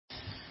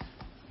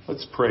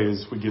Let's pray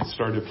as we get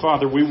started.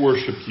 Father, we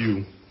worship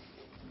you.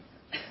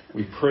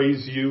 We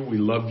praise you. We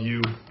love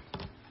you.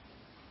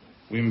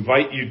 We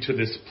invite you to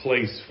this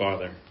place,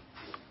 Father.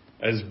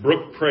 As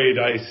Brooke prayed,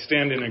 I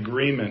stand in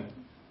agreement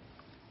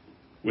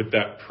with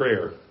that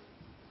prayer.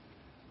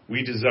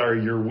 We desire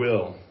your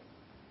will.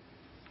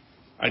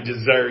 I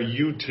desire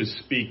you to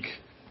speak,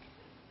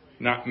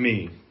 not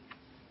me.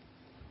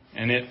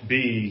 And it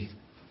be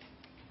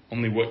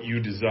only what you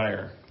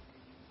desire.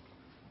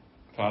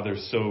 Father,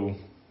 so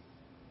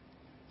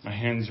my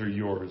hands are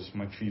yours,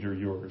 my feet are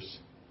yours.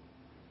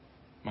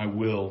 My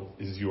will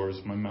is yours,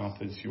 my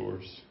mouth is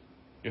yours.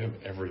 You have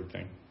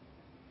everything.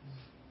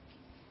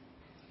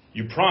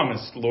 You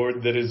promised,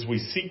 Lord, that as we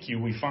seek you,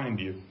 we find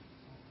you.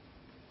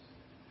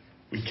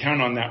 We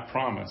count on that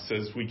promise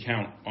as we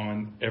count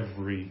on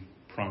every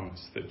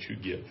promise that you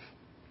give.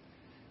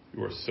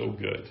 You are so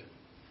good.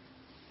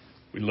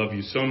 We love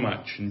you so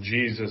much. In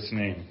Jesus'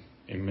 name,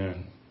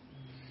 amen.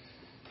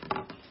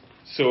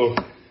 So,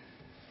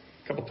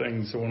 a couple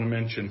things I want to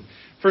mention.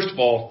 First of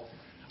all,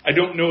 I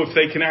don't know if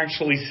they can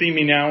actually see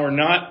me now or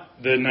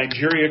not, the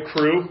Nigeria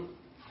crew,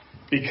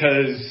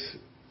 because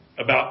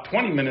about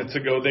 20 minutes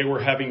ago they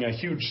were having a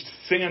huge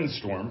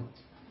sandstorm,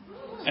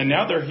 and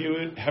now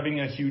they're having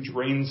a huge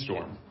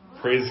rainstorm.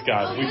 Praise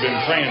God. We've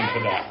been praying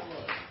for that.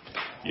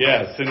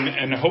 Yes,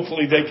 and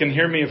hopefully they can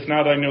hear me. If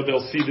not, I know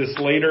they'll see this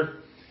later.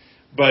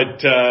 But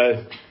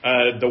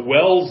the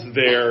wells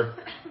there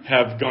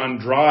have gone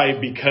dry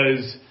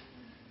because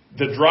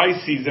the dry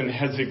season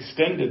has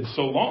extended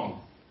so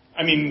long.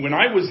 I mean, when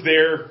I was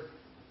there,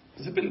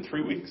 has it been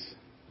 3 weeks?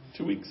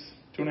 2 weeks?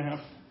 2.5?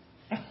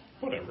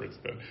 Whatever it's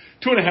been.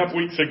 2.5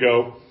 weeks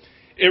ago,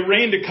 it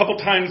rained a couple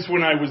times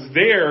when I was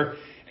there,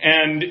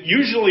 and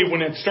usually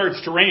when it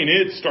starts to rain,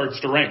 it starts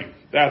to rain.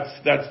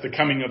 That's the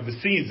coming of the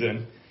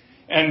season.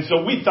 And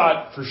so we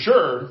thought for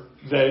sure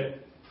that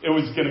it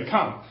was going to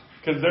come.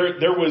 Because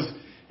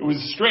it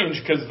was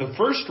strange because the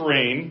first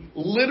rain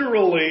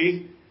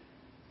literally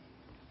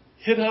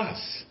hit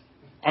us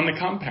on the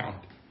compound.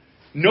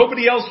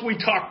 Nobody else we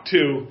talked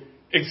to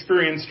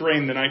experienced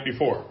rain the night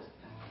before,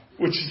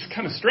 which is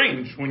kind of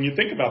strange when you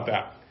think about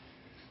that.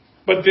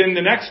 But then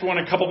the next one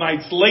a couple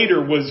nights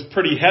later was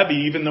pretty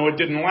heavy, even though it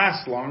didn't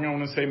last long. I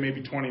want to say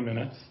maybe 20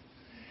 minutes.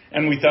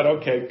 And we thought,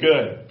 okay,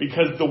 good,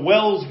 because the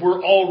wells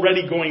were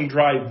already going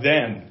dry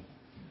then.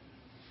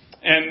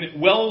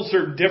 And wells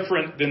are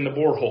different than the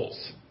boreholes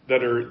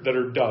that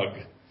are dug.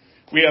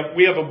 We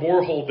have a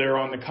borehole there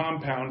on the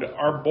compound.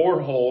 Our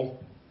borehole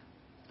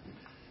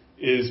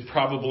is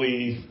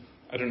probably,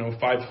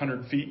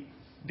 500 feet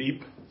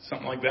deep,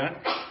 something like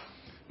that.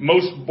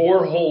 Most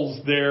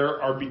boreholes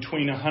there are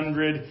between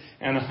 100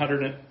 and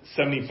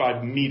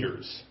 175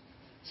 meters.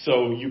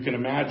 So you can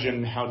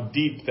imagine how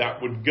deep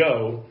that would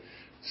go.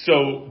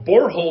 So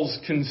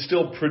boreholes can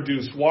still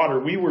produce water.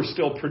 We were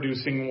still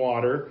producing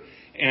water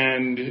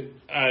and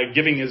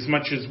giving as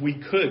much as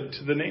we could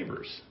to the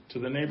neighbors, to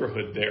the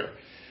neighborhood there.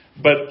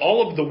 But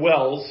all of the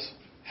wells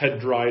had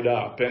dried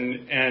up,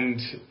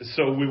 and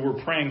so we were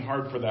praying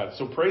hard for that.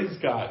 So praise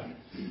God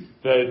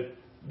that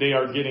they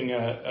are getting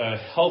a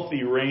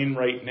healthy rain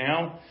right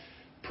now.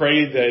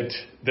 Pray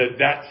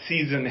that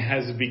season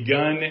has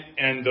begun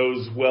and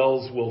those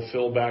wells will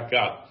fill back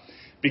up.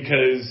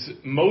 Because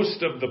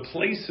most of the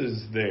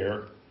places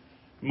there,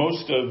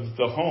 most of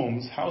the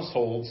homes,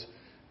 households,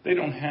 they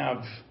don't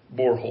have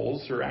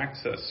boreholes or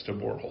access to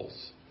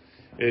boreholes.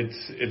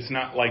 It's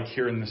not like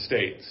here in the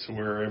States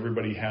where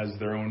everybody has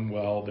their own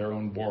well, their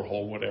own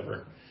borehole,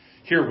 whatever.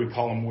 Here we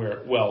call them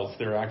wells.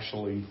 They're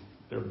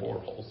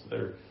boreholes.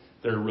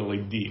 They're really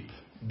deep.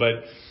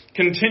 But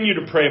continue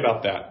to pray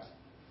about that.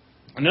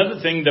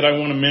 Another thing that I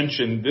want to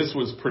mention, this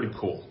was pretty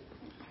cool.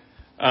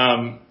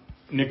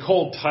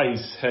 Nicole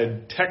Tice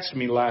had texted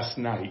me last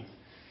night,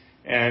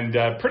 and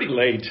pretty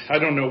late. I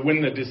don't know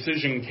when the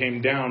decision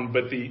came down,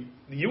 but the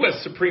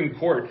U.S. Supreme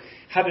Court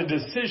had a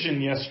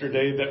decision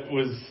yesterday that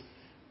was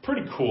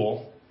pretty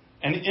cool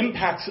and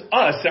impacts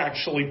us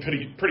actually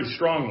pretty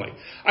strongly.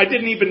 I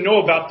didn't even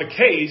know about the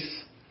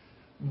case,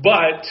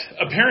 but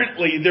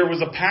apparently there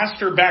was a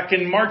pastor back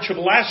in March of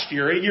last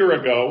year, a year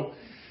ago,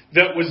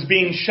 that was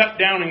being shut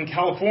down in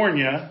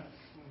California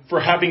for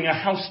having a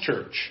house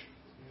church.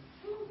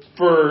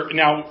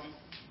 Now,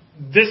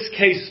 this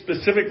case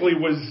specifically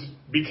was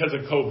because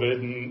of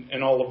COVID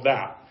and all of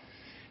that.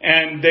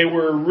 And they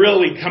were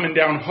really coming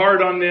down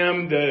hard on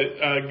them.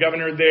 The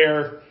governor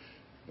there,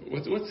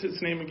 what's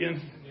his name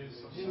again?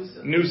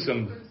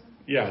 Newsom.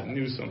 Yeah,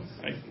 Newsom.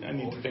 I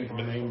need to think of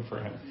a name for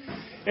him.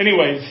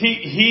 Anyways,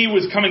 he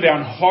was coming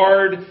down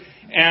hard.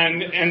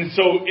 And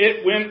so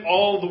it went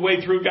all the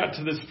way through, got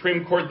to the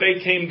Supreme Court.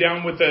 They came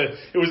down with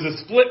it was a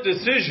split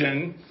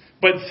decision,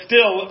 but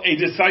still a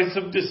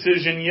decisive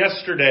decision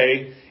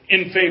yesterday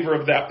in favor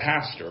of that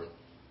pastor.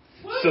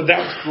 So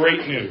that's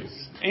great news.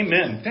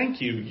 Amen.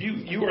 Thank you.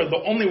 You are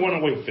the only one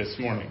awake this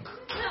morning.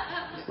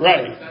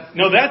 Right.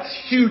 No, that's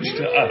huge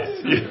to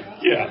us.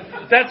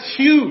 Yeah. That's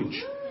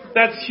huge.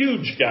 That's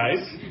huge,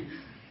 guys.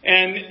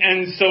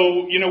 And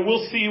so,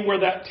 we'll see where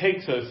that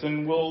takes us,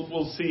 and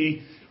we'll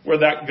see where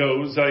that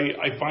goes.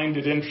 I find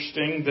it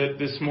interesting that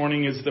this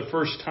morning is the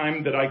first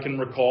time that I can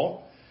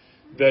recall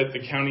that the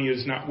county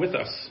is not with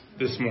us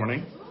this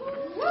morning.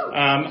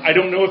 I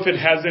don't know if it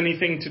has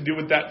anything to do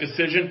with that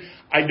decision.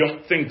 I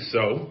don't think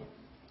so,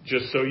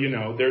 just so you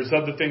know. There's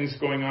other things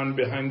going on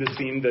behind the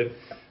scene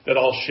that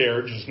I'll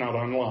share, just not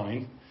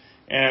online.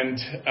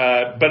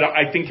 But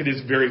I think it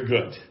is very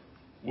good.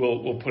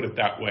 We'll put it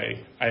that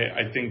way.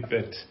 I think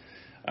that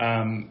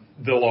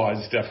the law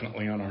is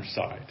definitely on our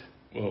side.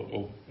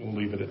 We'll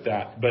leave it at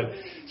that. But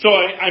so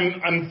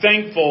I'm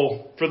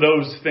thankful for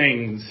those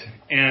things.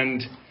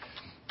 And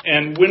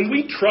when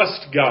we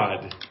trust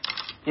God,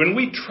 when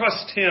we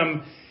trust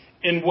Him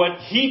in what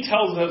He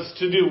tells us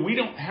to do, we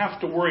don't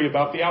have to worry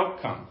about the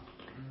outcome.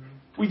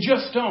 We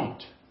just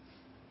don't.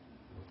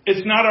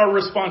 It's not our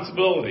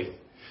responsibility.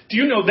 Do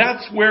you know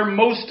that's where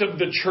most of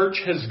the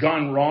church has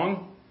gone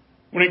wrong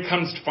when it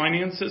comes to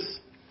finances?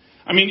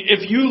 I mean,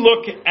 if you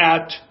look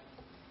at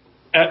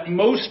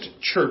most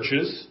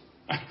churches,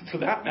 for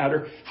that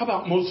matter, how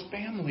about most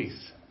families?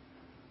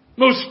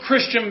 Most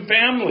Christian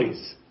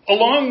families,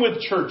 along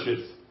with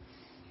churches,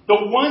 the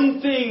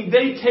one thing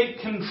they take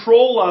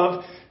control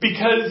of,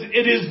 because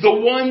it is the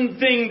one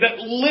thing that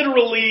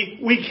literally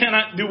we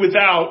cannot do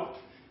without,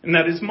 and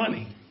that is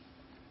money.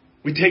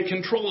 We take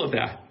control of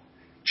that.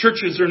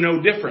 Churches are no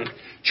different.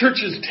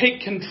 Churches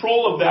take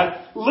control of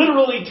that,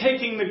 literally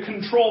taking the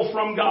control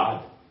from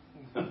God.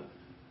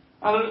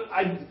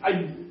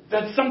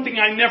 That's something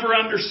I never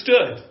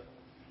understood.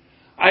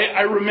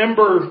 I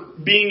remember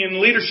being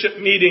in leadership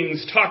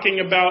meetings talking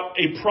about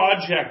a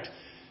project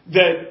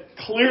that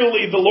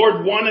clearly the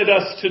Lord wanted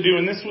us to do,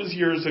 and this was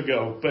years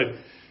ago, but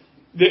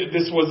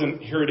this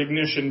wasn't here at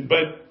Ignition,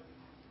 but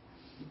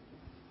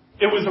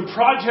it was a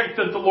project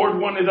that the Lord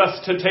wanted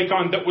us to take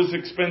on that was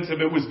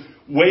expensive. It was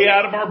way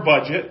out of our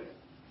budget,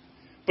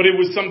 but it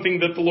was something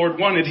that the Lord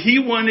wanted. He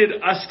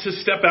wanted us to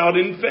step out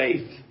in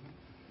faith.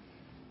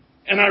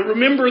 And I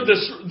remember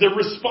the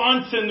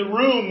response in the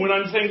room when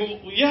I'm saying, well,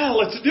 yeah,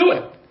 let's do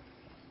it.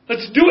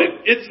 Let's do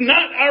it. It's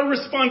not our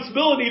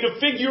responsibility to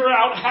figure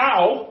out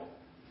how.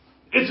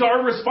 It's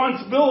our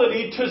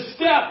responsibility to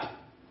step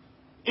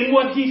in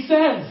what He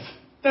says.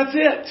 That's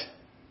it.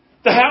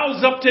 The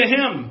how's up to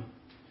Him.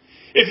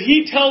 If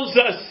He tells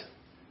us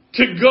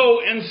to go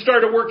and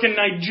start a work in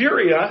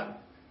Nigeria,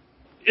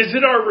 is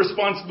it our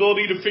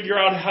responsibility to figure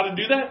out how to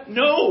do that?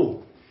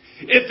 No.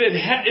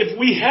 If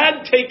we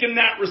had taken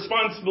that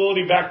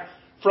responsibility back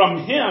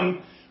from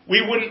Him, we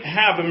wouldn't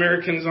have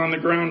Americans on the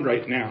ground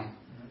right now.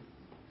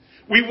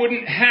 We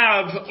wouldn't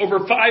have over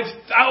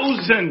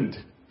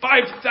 5,000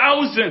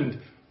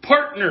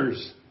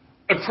 partners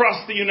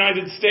across the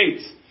United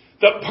States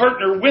that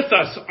partner with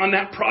us on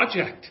that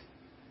project.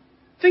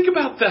 Think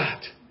about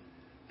that.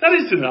 That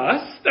isn't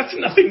us. That's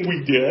nothing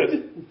we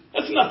did.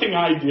 That's nothing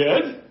I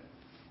did.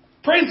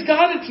 Praise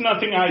God, it's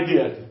nothing I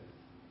did.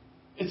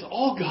 It's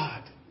all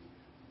God.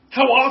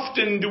 How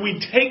often do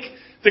we take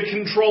the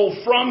control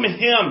from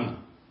Him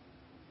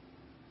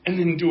and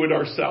then do it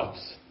ourselves?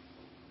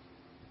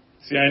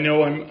 See, I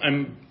know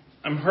I'm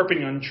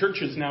harping on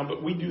churches now,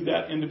 but we do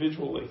that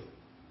individually.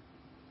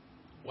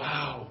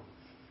 Wow.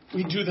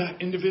 We do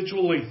that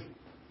individually.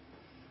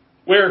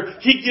 Where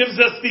He gives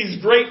us these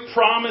great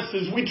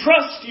promises. We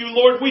trust You,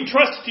 Lord. We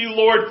trust You,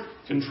 Lord.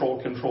 Control,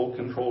 control,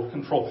 control,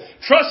 control.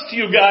 Trust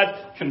You,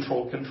 God.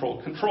 Control, control,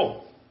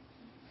 control.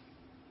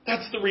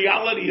 That's the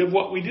reality of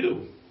what we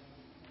do.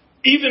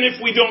 Even if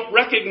we don't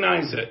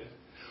recognize it.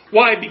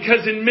 Why?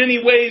 Because in many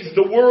ways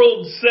the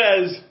world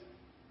says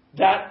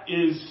that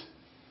is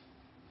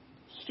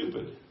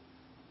stupid.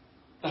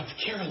 That's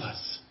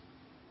careless.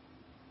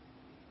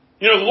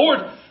 You know, the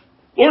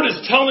Lord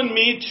is telling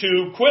me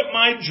to quit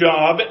my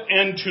job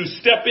and to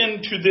step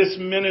into this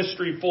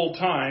ministry full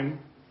time.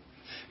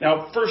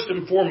 Now, first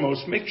and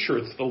foremost, make sure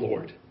it's the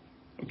Lord.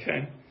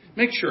 Okay?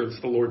 Make sure it's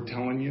the Lord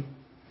telling you.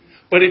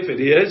 But if it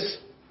is,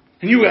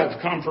 and you have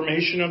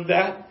confirmation of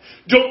that,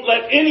 don't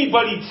let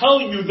anybody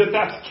tell you that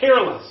that's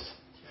careless.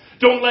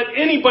 Don't let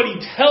anybody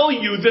tell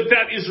you that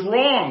that is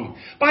wrong.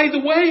 By the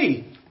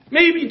way,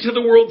 maybe to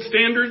the world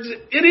standards,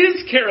 it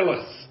is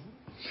careless.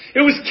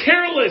 It was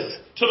careless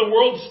to the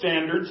world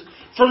standards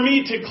for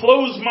me to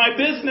close my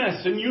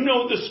business. And you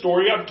know the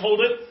story. I've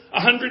told it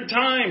 100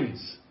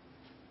 times.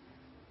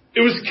 It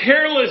was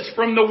careless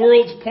from the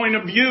world's point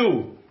of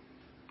view.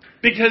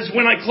 Because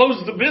when I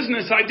closed the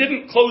business, I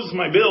didn't close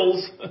my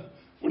bills.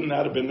 Wouldn't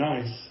that have been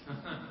nice?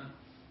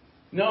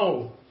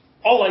 No.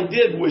 All I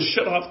did was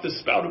shut off the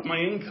spout of my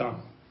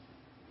income.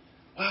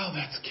 Wow,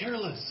 that's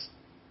careless.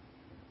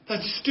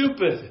 That's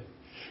stupid.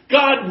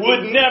 God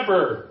would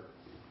never.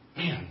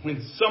 Man,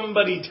 when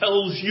somebody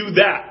tells you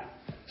that,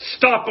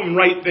 stop them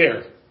right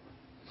there.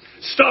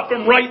 Stop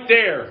them right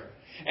there.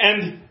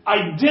 And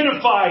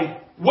identify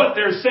what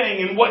they're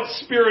saying and what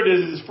spirit it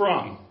is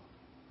from.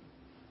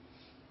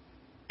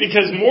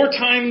 Because more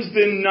times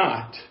than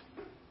not,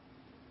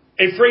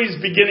 a phrase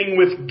beginning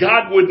with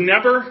God would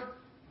never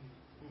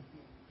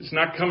is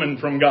not coming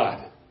from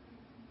God.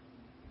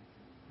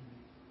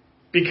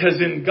 Because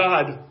in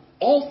God,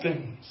 all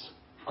things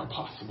are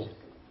possible.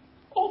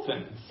 all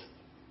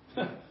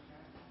things.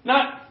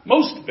 Not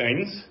most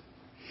things.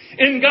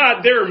 In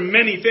God, there are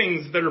many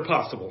things that are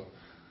possible.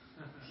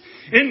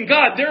 In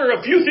God, there are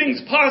a few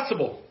things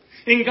possible.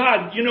 In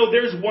God,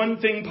 there's one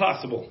thing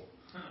possible.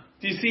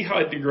 Do you see how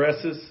it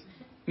digresses?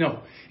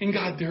 No. In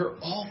God,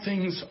 all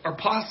things are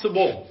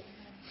possible.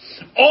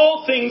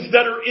 All things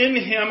that are in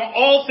Him,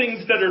 all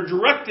things that are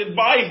directed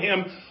by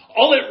Him,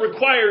 all it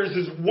requires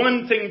is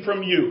one thing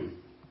from you.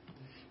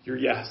 Your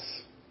yes.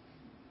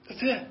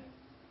 That's it.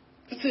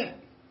 That's it.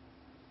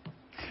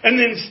 And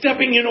then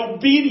stepping in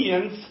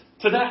obedience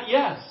to that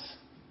yes.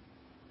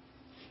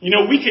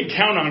 We could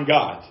count on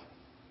God.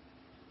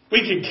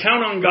 We could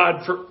count on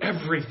God for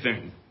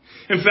everything.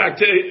 In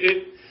fact,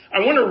 I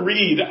want to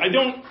read, I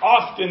don't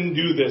often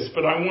do this,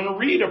 but I want to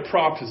read a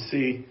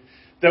prophecy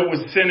that was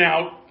sent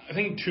out, I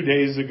think 2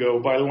 days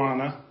ago by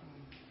Lana.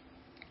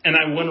 And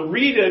I want to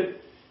read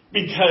it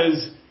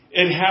because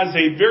it has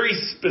a very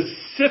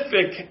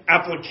specific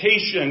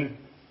application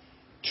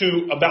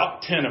to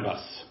about 10 of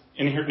us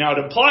in here. Now,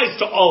 it applies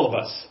to all of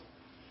us.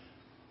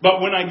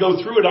 But when I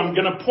go through it, I'm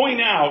going to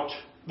point out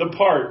the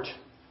part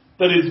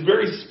that is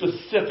very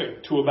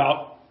specific to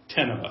about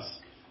 10 of us.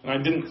 And I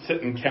didn't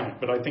sit and count,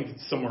 but I think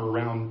it's somewhere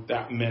around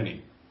that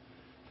many.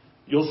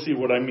 You'll see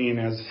what I mean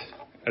as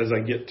I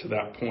get to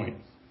that point.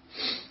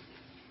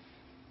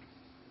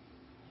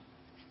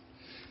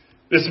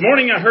 This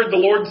morning I heard the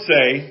Lord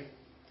say,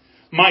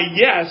 "My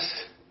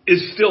yes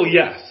is still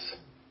yes."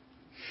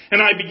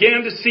 And I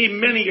began to see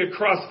many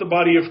across the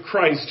body of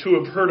Christ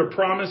who have heard a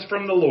promise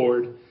from the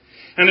Lord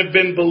and have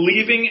been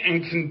believing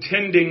and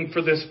contending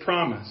for this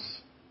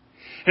promise.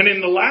 And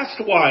in the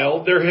last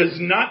while, there has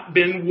not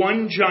been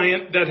one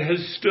giant that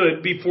has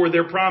stood before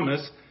their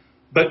promise,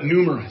 but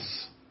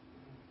numerous.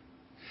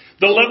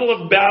 The level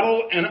of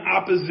battle and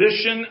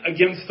opposition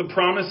against the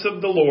promise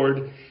of the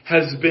Lord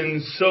has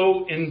been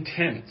so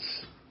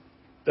intense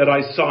that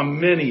I saw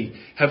many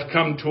have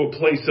come to a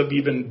place of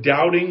even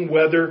doubting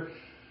whether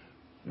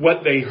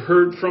what they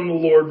heard from the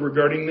Lord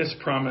regarding this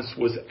promise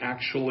was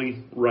actually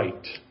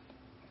right.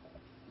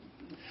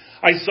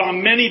 I saw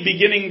many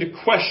beginning to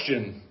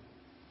question,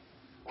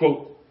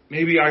 quote,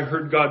 "Maybe I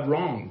heard God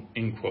wrong,"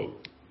 end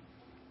quote.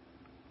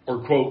 Or,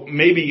 quote,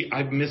 "Maybe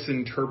I've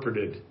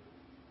misinterpreted,"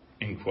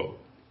 end quote.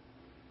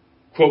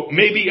 Quote,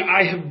 "Maybe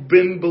I have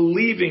been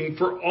believing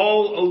for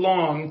all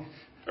along,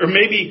 or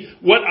maybe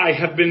what I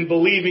have been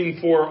believing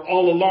for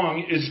all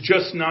along is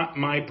just not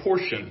my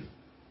portion,"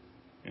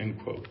 end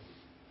quote.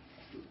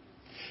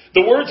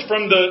 The words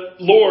from the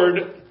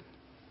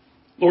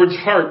Lord's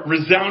heart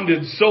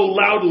resounded so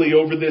loudly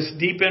over this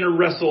deep inner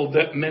wrestle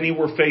that many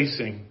were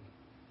facing.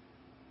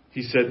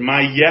 He said,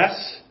 "My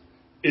yes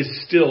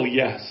is still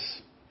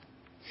yes."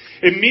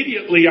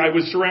 Immediately I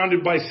was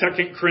surrounded by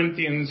 2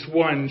 Corinthians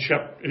 1,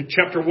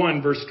 chapter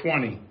 1, verse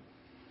 20.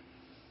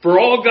 For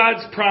all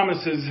God's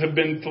promises have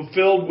been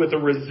fulfilled with a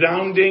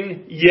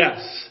resounding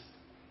yes.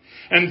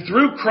 And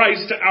through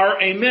Christ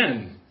our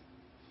amen,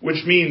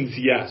 which means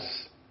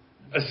yes,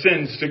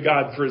 ascends to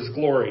God for His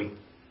glory.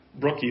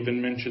 Brooke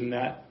even mentioned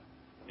that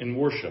in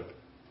worship.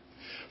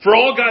 For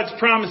all God's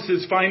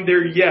promises find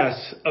their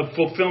yes of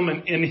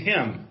fulfillment in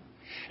Him.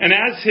 And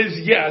as His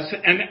yes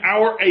and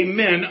our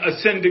amen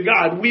ascend to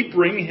God, we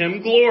bring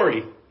Him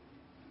glory.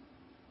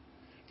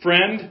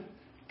 Friend,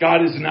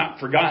 God is not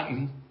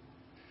forgotten.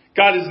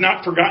 God has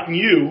not forgotten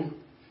you.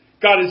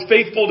 God is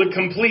faithful to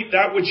complete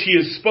that which He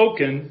has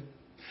spoken.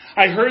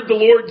 I heard the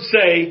Lord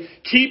say,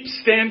 "Keep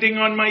standing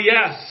on my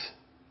yes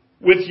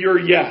with your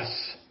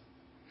yes.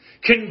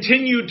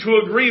 Continue to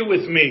agree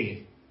with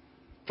me,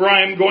 for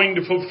I am going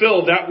to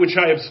fulfill that which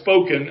I have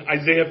spoken,"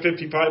 Isaiah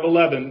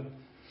 55:11.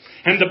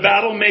 "And the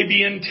battle may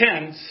be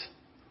intense.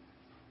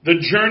 The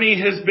journey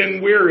has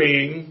been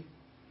wearying,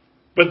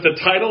 but the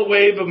tidal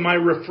wave of my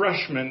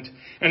refreshment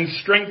and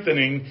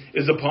strengthening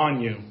is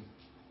upon you."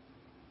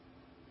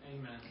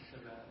 Amen to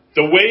that.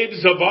 The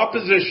waves of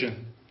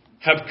opposition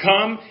have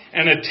come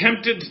and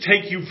attempted to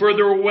take you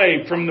further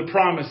away from the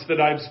promise that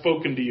I've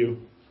spoken to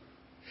you.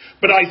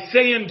 But I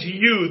say unto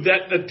you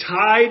that the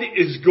tide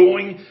is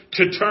going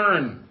to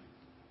turn.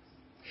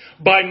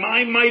 By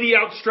my mighty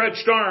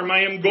outstretched arm,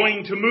 I am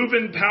going to move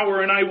in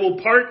power, and I will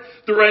part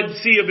the Red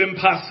Sea of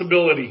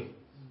impossibility.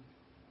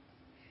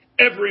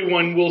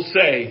 Everyone will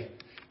say,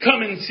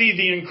 "Come and see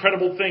the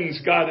incredible things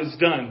God has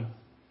done."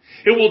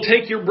 It will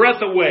take your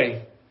breath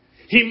away.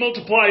 He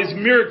multiplies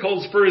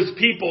miracles for His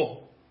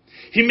people.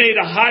 He made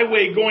a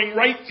highway going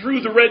right through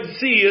the Red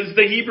Sea as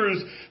the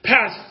Hebrews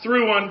passed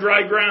through on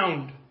dry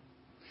ground,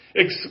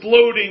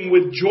 exploding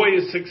with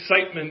joyous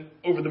excitement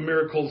over the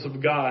miracles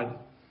of God.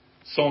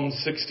 Psalm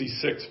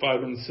 66,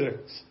 5 and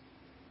 6.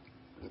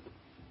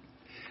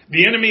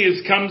 The enemy has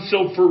come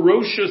so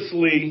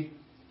ferociously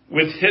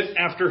with hit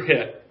after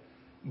hit,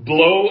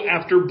 blow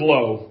after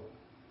blow,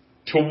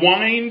 to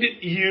wind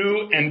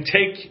you and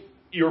take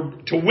your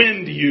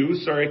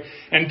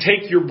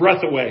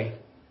breath away.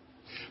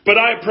 But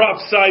I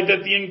prophesied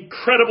that the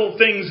incredible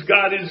things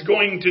God is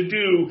going to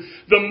do,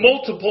 the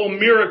multiple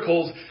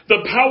miracles,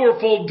 the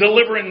powerful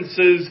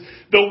deliverances,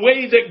 the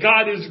way that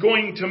God is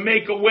going to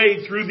make a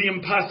way through the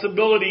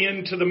impossibility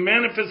into the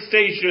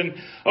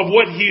manifestation of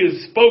what He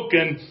has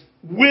spoken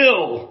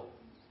will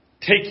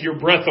take your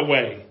breath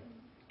away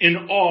in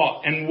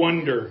awe and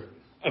wonder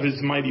of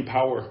His mighty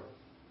power.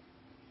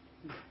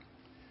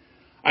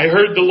 I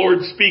heard the Lord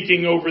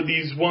speaking over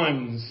these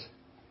ones.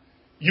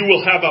 You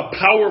will have a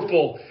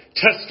powerful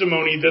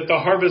testimony that the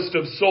harvest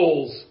of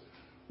souls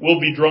will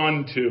be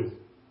drawn to.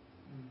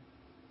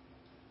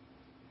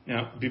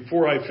 Now,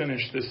 before I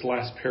finish this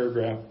last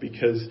paragraph,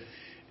 because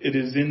it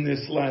is in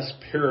this last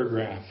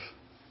paragraph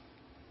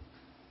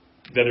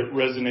that it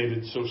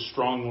resonated so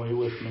strongly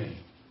with me.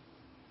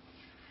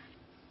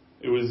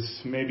 It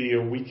was maybe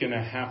a week and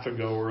a half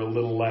ago or a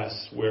little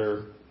less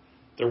where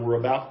there were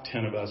about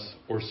 10 of us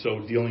or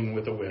so dealing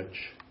with a witch.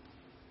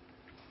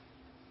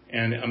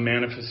 And a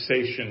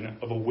manifestation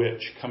of a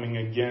witch coming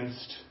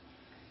against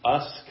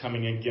us,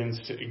 coming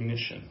against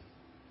Ignition.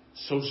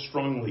 So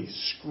strongly,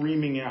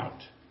 screaming out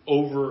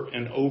over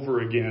and over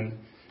again,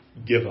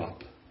 give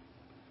up.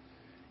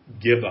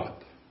 Give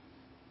up.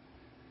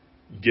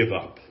 Give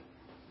up.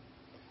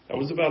 That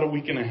was about a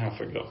week and a half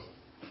ago.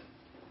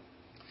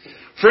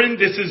 Friend,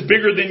 this is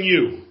bigger than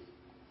you.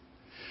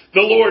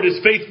 The Lord is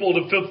faithful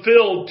to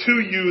fulfill to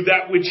you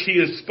that which He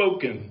has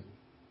spoken.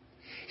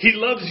 He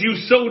loves you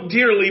so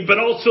dearly, but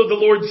also the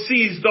Lord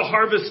sees the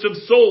harvest of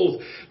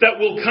souls that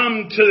will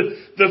come to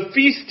the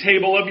feast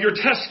table of your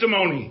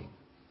testimony,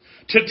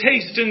 to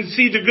taste and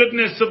see the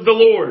goodness of the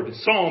Lord.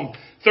 Psalm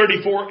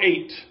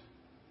 34:8.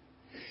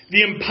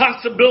 The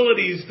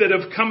impossibilities that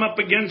have come up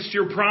against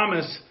your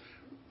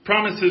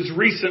promises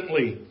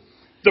recently,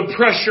 the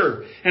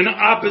pressure and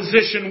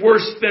opposition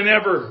worse than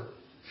ever,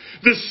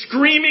 the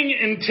screaming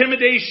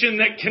intimidation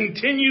that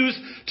continues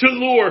to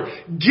lure,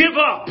 give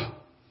up.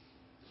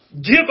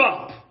 Give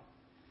up,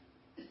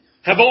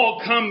 have all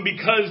come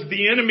because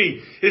the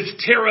enemy is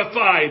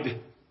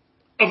terrified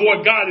of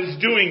what God is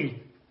doing,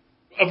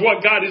 of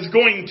what God is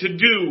going to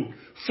do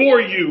for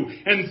you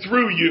and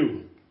through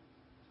you.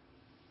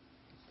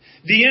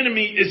 The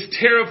enemy is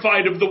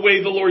terrified of the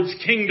way the Lord's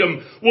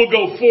kingdom will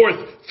go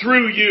forth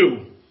through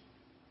you.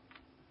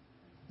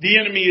 The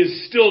enemy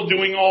is still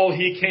doing all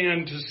he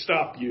can to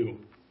stop you.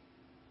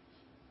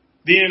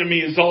 The enemy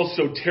is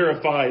also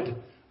terrified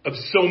of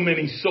so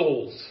many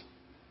souls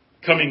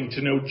coming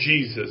to know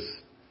Jesus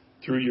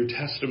through your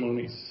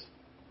testimonies.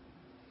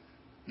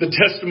 The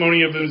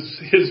testimony of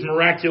His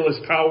miraculous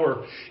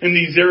power in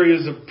these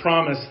areas of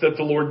promise that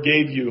the Lord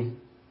gave you.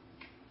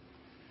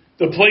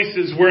 The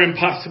places where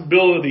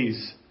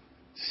impossibilities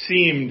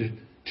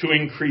seemed to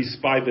increase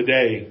by the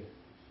day.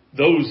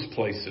 Those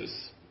places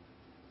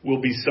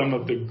will be some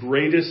of the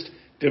greatest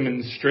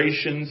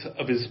demonstrations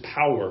of His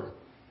power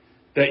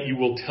that you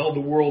will tell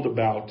the world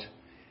about,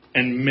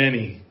 and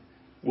many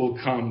will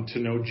come to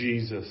know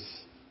Jesus.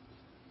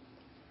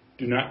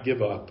 Do not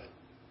give up.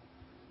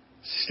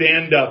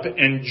 Stand up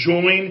and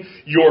join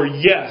your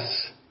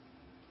yes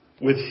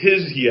with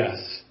His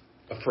yes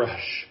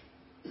afresh.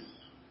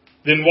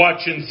 Then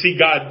watch and see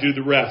God do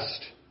the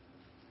rest.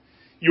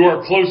 You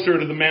are closer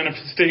to the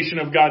manifestation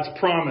of God's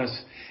promise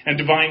and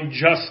divine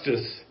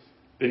justice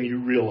than you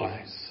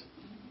realize.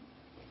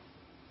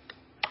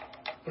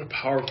 What a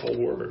powerful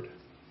word.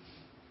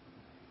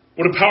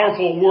 What a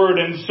powerful word,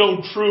 and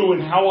so true.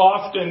 And how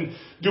often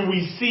do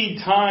we see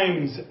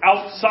times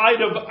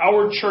outside of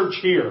our church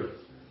here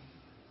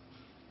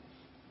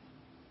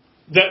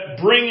that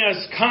bring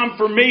us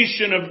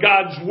confirmation of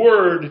God's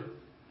word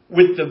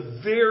with the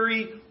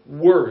very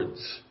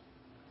words,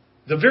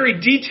 the very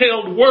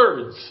detailed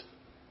words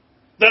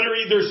that are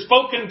either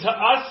spoken to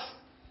us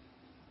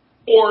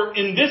or,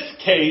 in this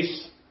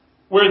case,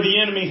 where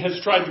the enemy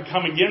has tried to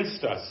come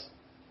against us.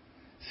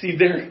 See,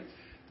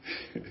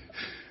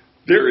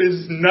 there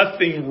is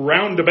nothing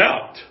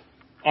roundabout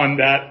on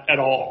that at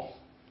all.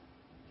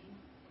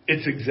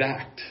 It's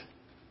exact.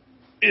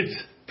 It's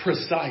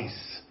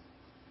precise.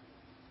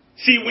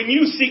 See, when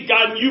you seek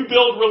God and you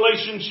build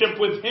relationship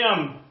with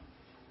Him,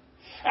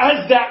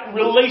 as that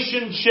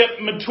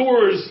relationship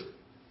matures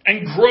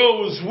and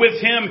grows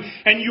with Him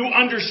and you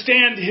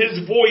understand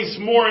His voice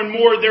more and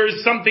more, there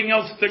is something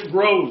else that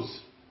grows.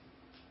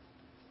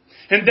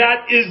 And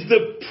that is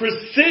the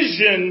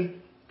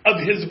precision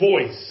of His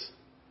voice.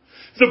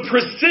 The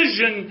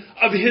precision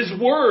of His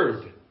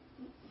word.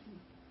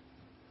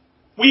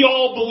 We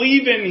all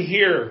believe in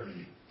here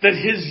that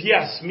His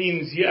yes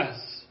means yes.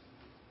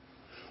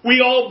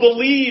 We all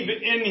believe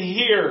in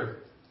here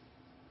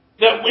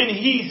that when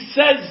He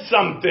says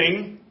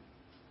something,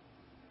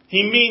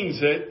 He means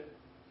it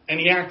and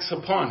He acts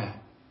upon it.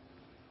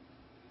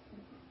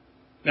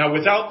 Now,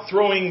 without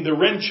throwing the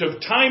wrench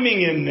of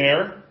timing in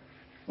there,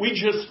 we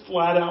just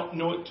flat out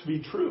know it to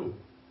be true.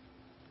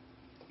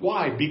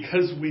 Why?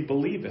 Because we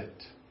believe it.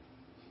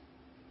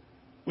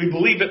 We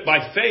believe it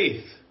by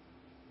faith.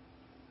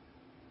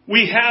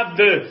 We have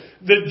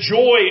the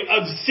joy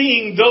of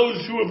seeing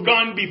those who have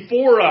gone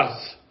before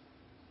us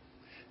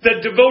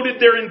that devoted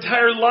their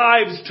entire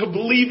lives to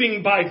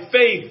believing by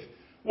faith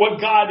what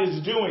God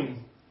is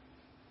doing.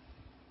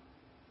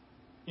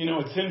 You know,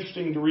 it's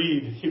interesting to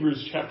read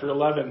Hebrews chapter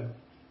 11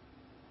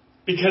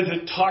 because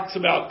it talks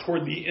about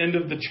toward the end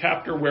of the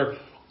chapter where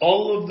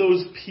all of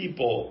those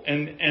people,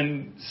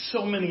 and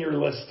so many are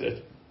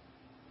listed.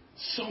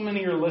 So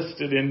many are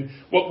listed in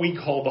what we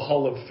call the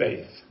Hall of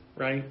Faith,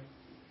 right?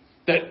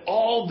 That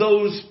all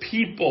those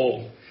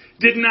people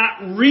did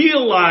not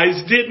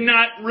realize, did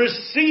not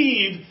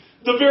receive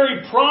the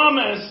very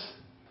promise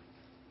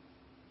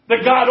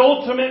that God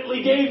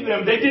ultimately gave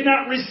them. They did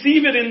not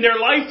receive it in their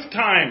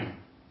lifetime.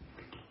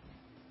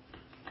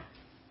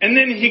 And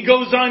then he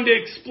goes on to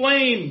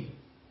explain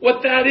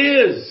what that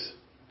is.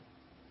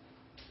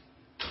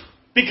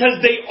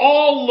 Because they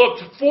all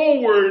looked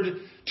forward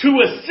to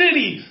a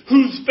city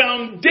whose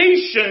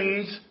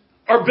foundations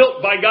are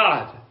built by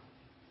God.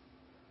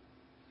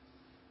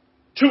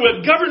 To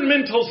a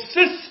governmental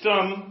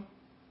system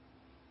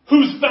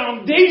whose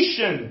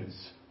foundations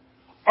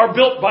are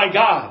built by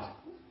God.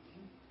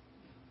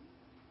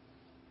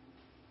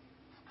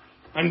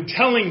 I'm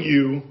telling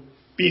you,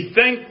 be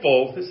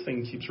thankful. This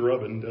thing keeps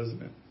rubbing,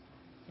 doesn't it?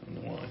 I don't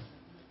know why.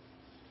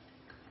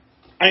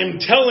 I am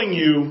telling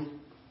you,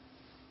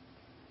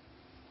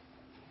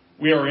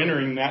 we are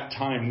entering that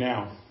time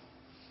now.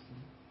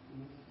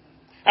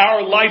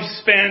 Our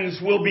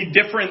lifespans will be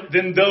different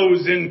than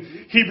those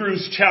in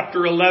Hebrews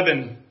chapter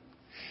 11.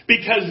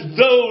 Because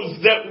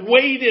those that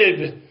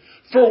waited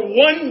for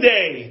one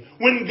day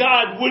when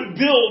God would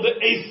build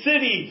a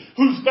city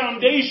whose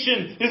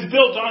foundation is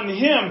built on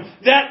Him,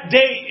 that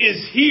day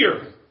is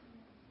here.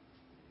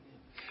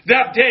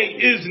 That day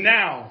is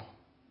now.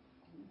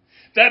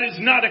 That is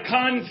not a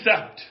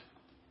concept.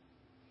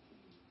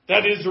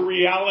 That is a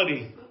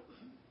reality.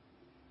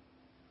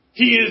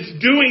 He is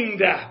doing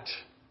that.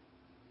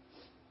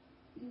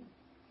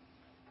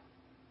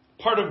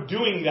 Part of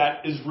doing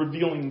that is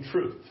revealing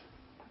truth.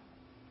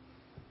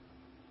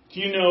 Do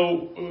you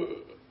know,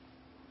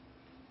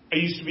 I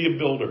used to be a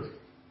builder.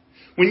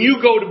 When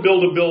you go to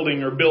build a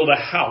building or build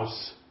a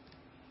house,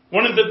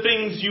 one of the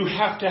things you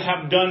have to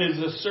have done is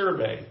a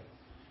survey.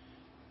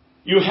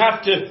 You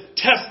have to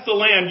test the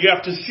land. You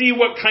have to see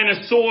what kind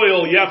of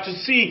soil. You have to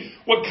see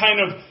what kind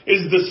of,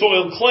 is the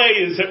soil clay?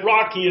 Is it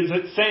rocky? Is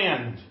it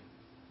sand?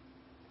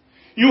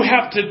 You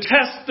have to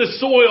test the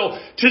soil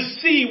to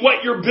see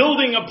what you're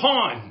building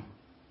upon.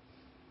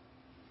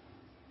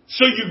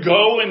 So you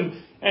go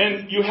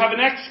and you have an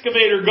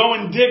excavator go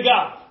and dig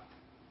up.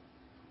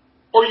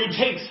 Or you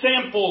take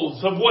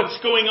samples of what's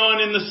going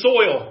on in the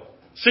soil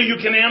so you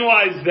can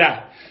analyze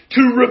that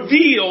to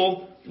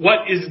reveal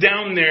what is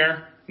down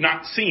there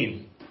not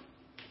seen.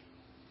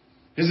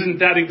 Isn't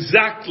that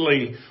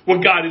exactly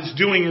what God is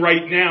doing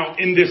right now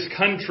in this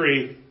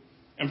country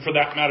and for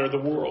that matter the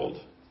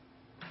world?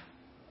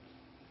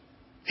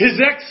 His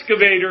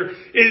excavator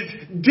is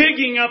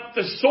digging up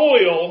the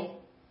soil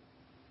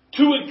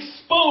to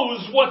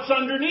expose what's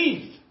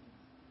underneath.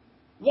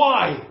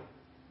 Why?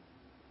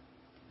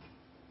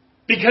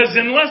 Because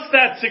unless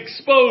that's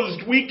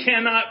exposed, we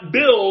cannot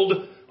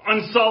build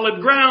on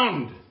solid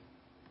ground.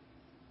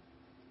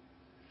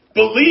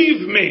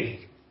 Believe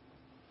me.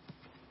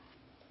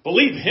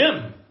 Believe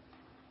Him.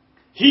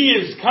 He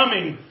is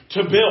coming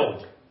to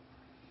build.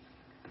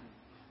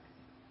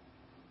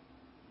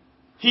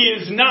 He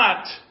is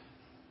not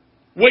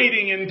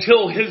waiting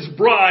until His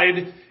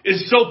bride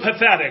is so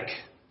pathetic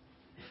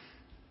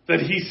that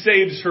He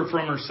saves her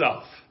from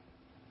herself.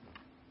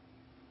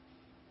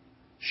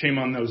 Shame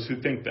on those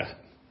who think that.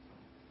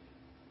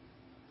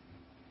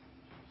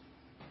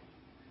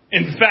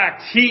 In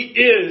fact, He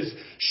is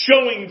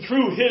showing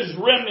through His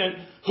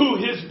remnant who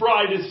His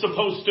bride is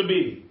supposed to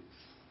be.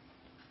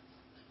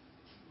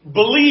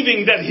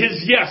 Believing that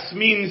His yes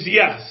means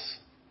yes.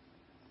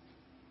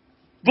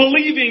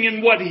 Believing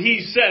in what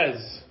He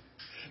says.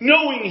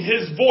 Knowing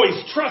His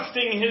voice,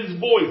 trusting His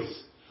voice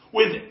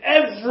with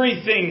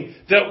everything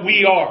that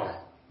we are.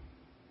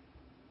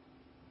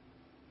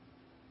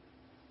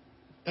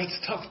 That's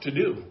tough to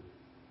do.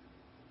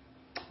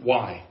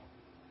 Why?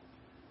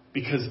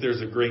 Because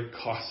there's a great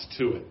cost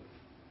to it.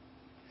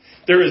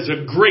 There is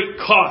a great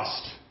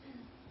cost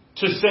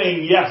to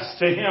saying yes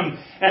to Him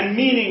and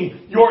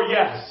meaning your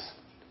yes.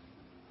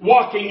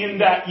 Walking in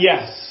that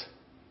yes.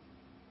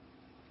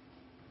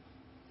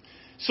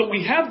 So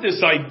we have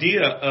this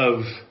idea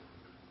of,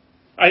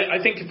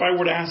 I think if I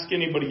were to ask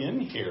anybody in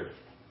here,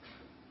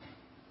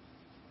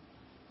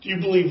 do you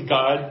believe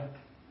God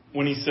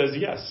when He says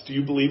yes? Do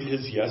you believe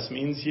His yes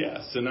means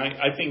yes? And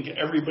I think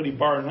everybody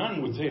bar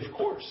none would say, of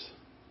course.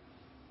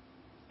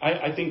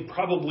 I think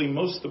probably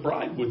most of the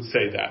bride would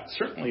say that.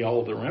 Certainly all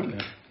of the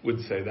remnant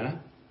would say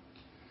that.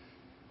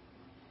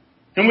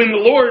 And when the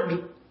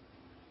Lord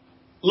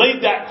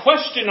laid that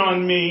question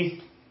on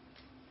me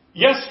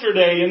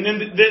yesterday, and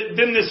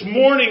then this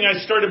morning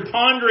I started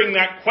pondering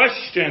that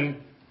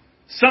question,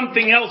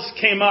 something else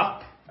came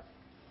up.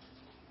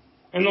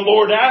 And the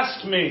Lord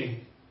asked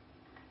me,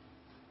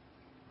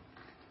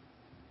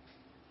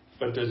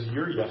 but does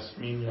your yes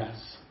mean yes?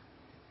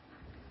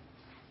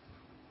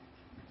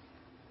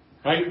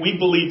 Right? We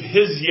believe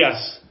His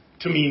yes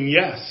to mean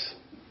yes.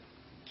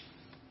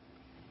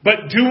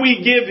 But do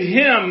we give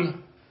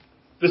Him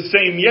the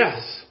same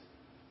yes?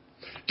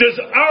 Does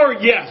our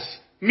yes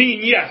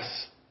mean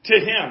yes to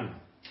Him?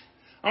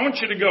 I want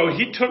you to go.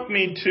 He took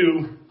me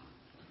to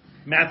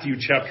Matthew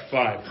chapter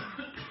 5.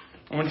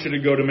 I want you to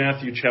go to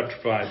Matthew chapter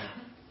 5.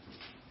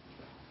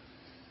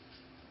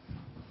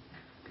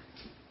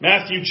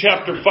 Matthew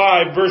chapter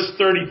 5, verse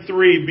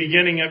 33,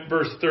 beginning at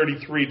verse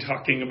 33,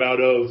 talking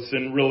about oaths.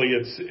 And really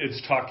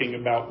it's talking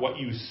about what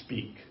you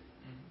speak,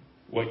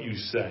 what you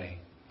say.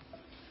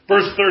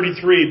 Verse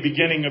 33,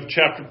 beginning of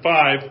chapter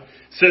 5,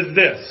 says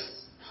this.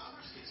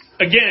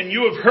 Again,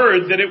 you have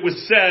heard that it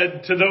was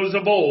said to those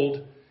of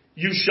old,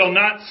 you shall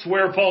not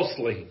swear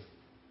falsely,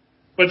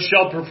 but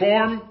shall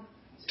perform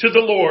to the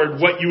Lord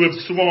what you have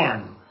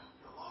sworn.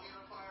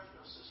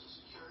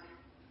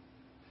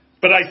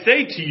 But I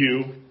say to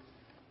you,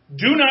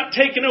 do not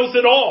take an oath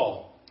at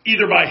all,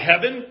 either by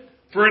heaven,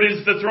 for it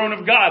is the throne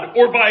of God,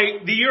 or by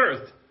the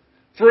earth,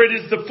 for it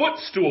is the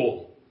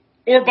footstool,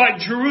 or by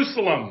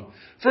Jerusalem,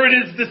 for it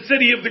is the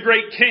city of the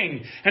great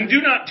king. And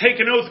do not take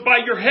an oath by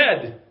your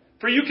head,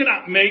 for you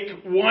cannot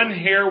make one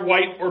hair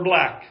white or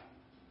black.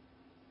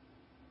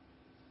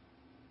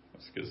 I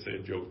was going to say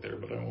a joke there,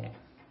 but I won't.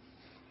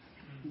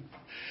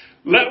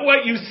 Let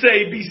what you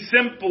say be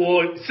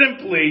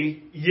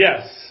simply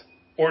yes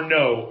or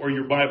no, or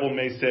your Bible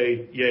may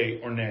say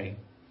yea or nay.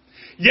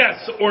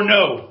 Yes or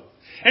no.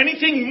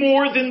 Anything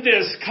more than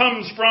this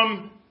comes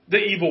from the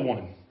evil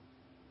one.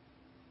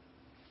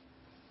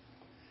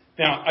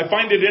 Now, I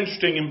find it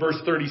interesting in verse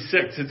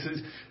 36. It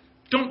says,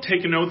 don't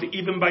take an oath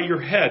even by your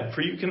head,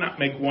 for you cannot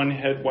make one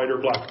head white or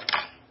black.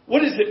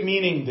 What is it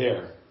meaning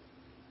there?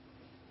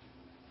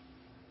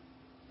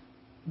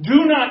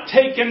 Do not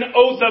take an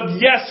oath of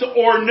yes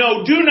or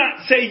no. Do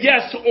not say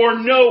yes or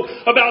no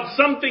about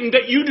something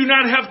that you do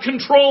not have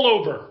control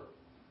over.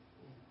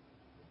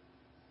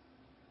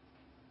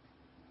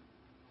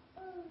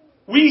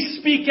 We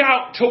speak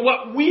out to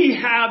what we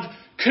have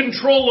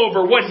control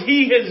over, what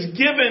He has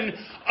given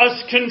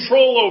us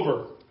control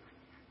over.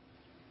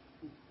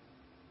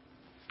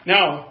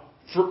 Now,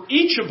 for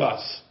each of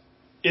us,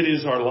 it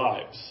is our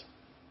lives,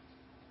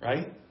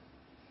 right?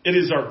 It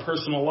is our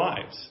personal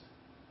lives.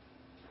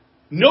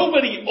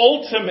 Nobody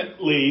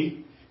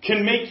ultimately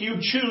can make you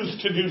choose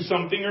to do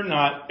something or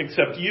not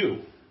except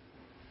you.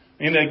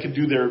 And they could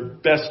do their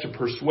best to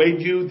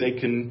persuade you. They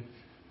can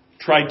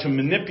try to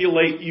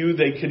manipulate you.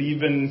 They could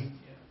even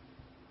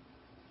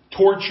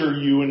torture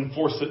you and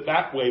force it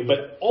that way.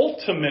 But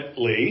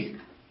ultimately,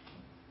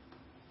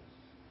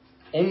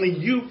 only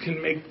you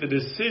can make the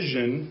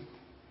decision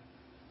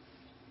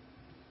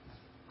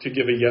to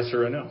give a yes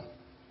or a no.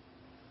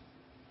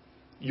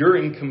 You're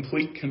in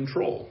complete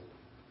control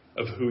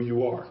of who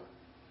you are.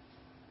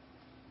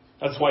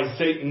 That's why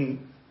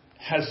Satan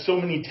has so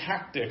many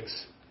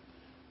tactics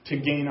to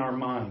gain our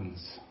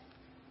minds.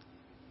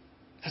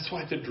 That's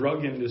why the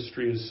drug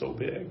industry is so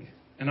big.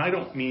 And I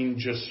don't mean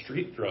just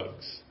street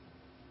drugs.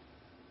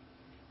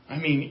 I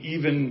mean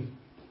even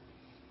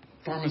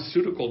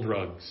pharmaceutical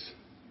drugs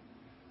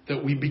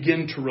that we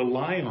begin to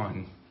rely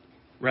on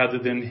rather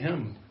than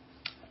Him.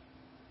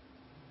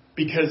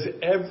 Because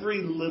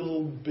every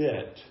little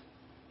bit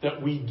that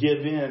we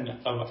give in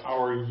of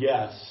our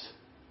yes,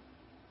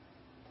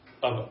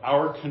 of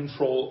our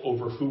control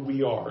over who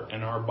we are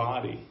and our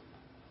body,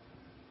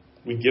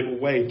 we give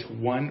away to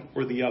one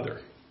or the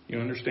other. You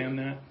understand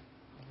that?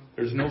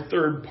 There's no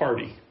third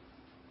party.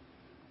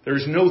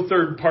 There's no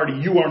third party.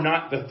 You are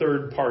not the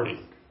third party.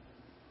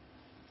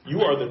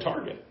 You are the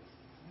target.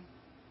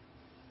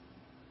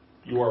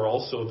 You are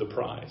also the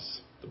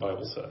prize, the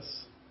Bible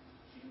says.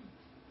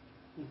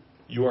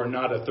 You are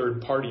not a third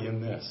party in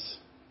this.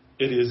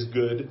 It is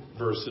good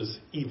versus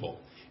evil.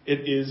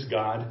 It is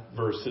God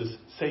versus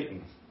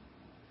Satan.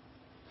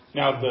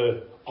 Now,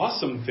 the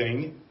awesome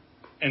thing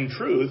and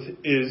truth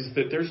is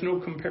that there's no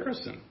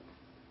comparison.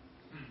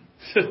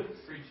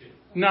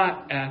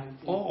 Not at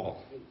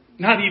all.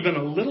 Not even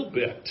a little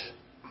bit.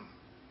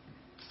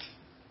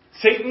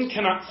 Satan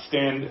cannot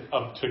stand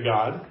up to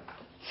God.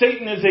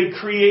 Satan is a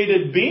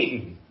created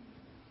being.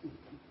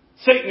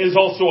 Satan is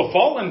also a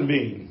fallen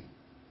being.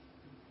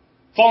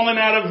 Fallen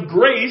out of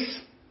grace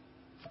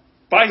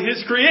by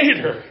his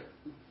Creator.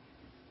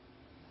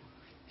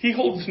 He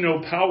holds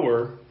no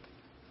power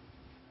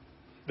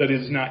that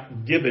is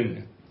not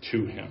given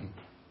to him.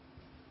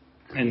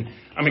 And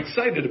I'm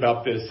excited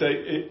about this.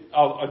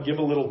 I'll give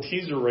a little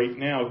teaser right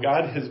now.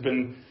 God has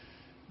been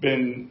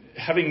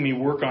having me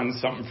work on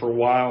something for a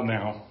while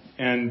now.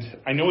 And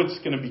I know it's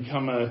going to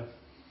become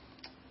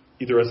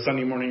either a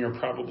Sunday morning or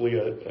probably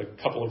a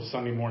couple of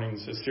Sunday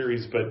mornings, a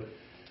series. But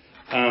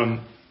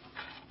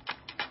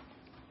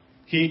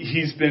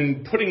he's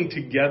been putting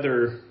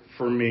together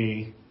for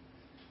me,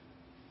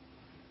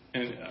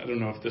 and I don't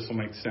know if this will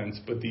make sense,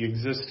 but the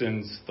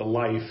existence, the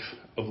life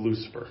of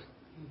Lucifer.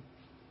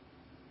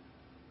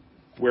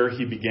 Where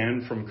he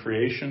began from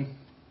creation,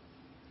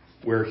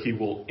 where he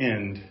will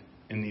end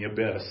in the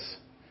abyss,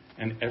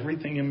 and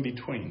everything in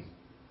between.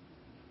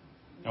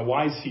 Now,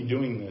 why is he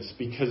doing this?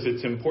 Because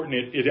it's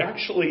important. It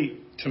actually,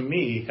 to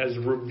me, has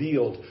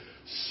revealed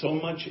so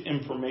much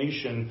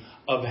information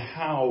of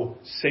how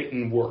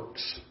Satan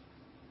works.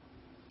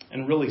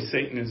 And really,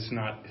 Satan is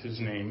not his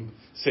name.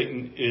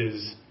 Satan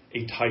is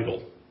a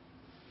title.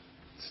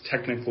 It's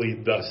technically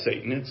the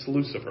Satan. It's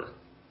Lucifer.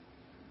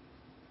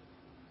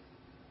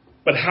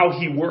 But how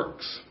he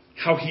works,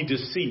 how he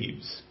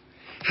deceives,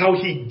 how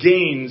he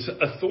gains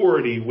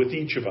authority with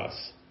each of us.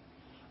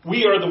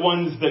 We are the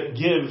ones that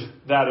give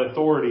that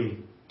authority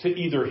to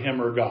either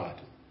him or God.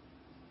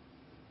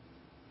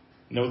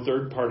 No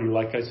third party,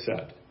 like I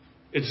said.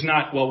 It's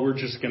not, well, we're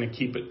just going to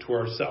keep it to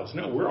ourselves.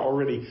 No, we're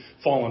already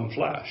fallen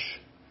flesh.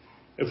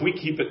 If we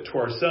keep it to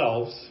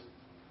ourselves,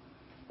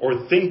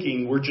 or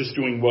thinking we're just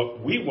doing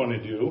what we want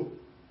to do,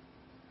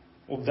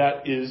 well,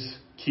 that is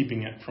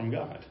keeping it from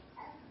God.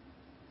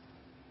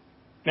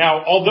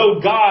 Now,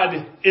 although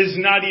God is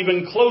not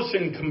even close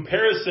in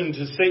comparison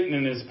to Satan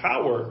and his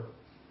power,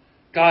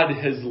 God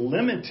has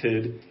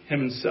limited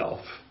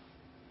himself.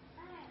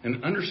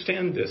 And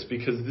understand this,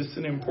 because this is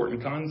an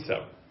important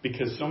concept.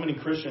 Because so many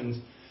Christians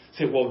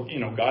say, well,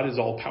 God is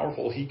all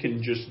powerful. He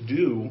can just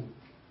do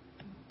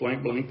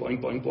blank, blank,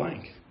 blank, blank,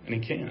 blank. And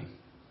he can.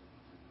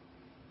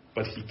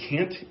 But he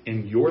can't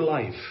in your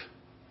life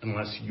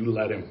unless you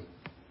let him.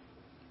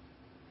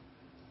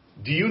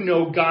 Do you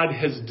know God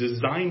has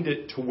designed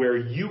it to where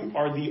you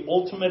are the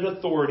ultimate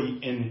authority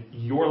in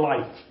your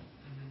life?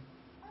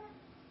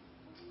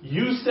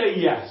 You say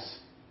yes.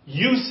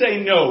 You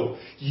say no.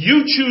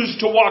 You choose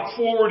to walk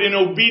forward in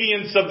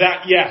obedience of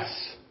that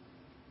yes.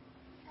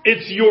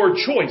 It's your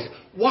choice.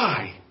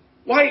 Why?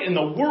 Why in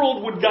the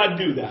world would God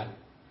do that?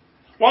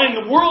 Why in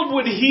the world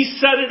would he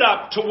set it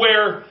up to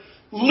where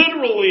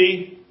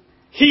literally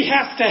he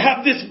has to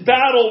have this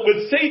battle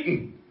with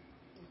Satan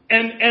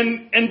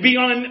and be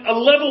on a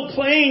level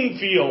playing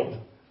field?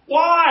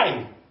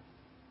 Why?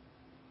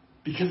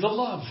 Because of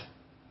love.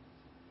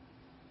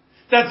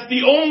 That's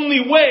the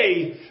only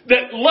way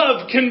that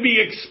love can be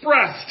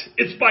expressed.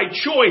 It's by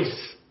choice.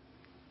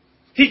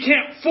 He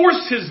can't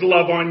force his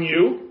love on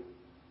you.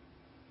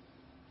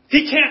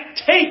 He can't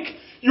take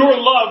your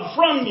love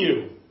from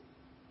you.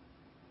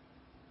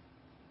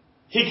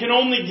 He can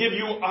only give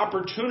you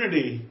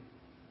opportunity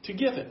to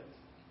give it.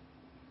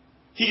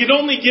 He can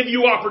only give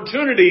you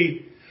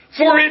opportunity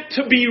for it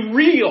to be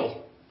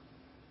real.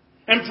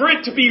 And for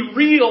it to be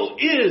real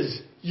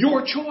is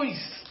your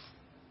choice.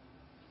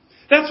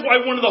 That's why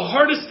one of the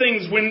hardest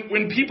things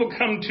when people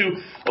come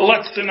to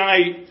Alexa and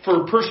I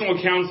for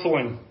personal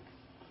counseling,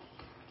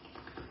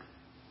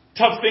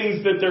 tough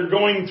things that they're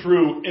going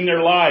through in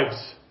their lives,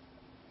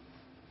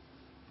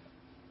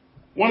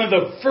 one of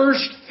the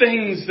first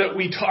things that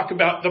we talk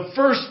about, the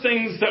first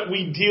things that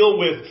we deal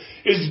with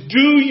is,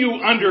 do you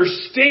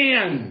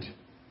understand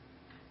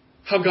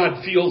how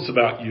God feels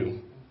about you?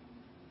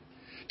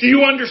 Do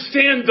you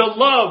understand the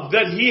love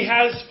that he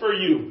has for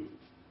you?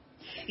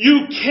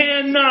 You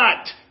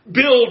cannot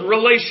build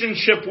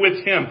relationship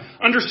with him.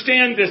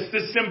 Understand this.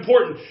 This is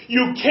important.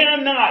 You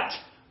cannot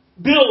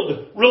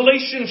build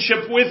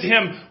relationship with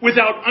him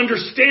without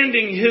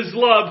understanding his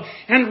love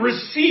and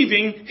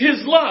receiving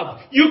his love.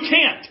 You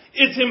can't.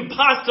 It's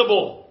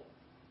impossible.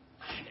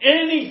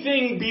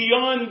 Anything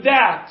beyond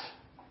that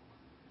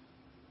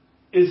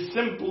is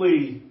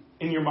simply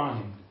in your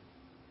mind.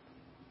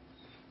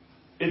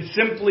 It's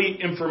simply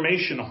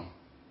informational.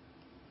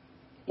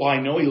 Well,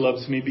 I know he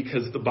loves me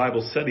because the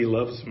Bible said he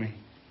loves me.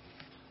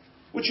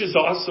 Which is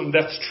awesome.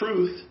 That's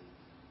truth.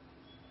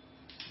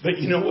 But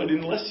you know what?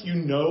 Unless you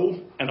know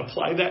and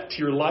apply that to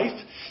your life,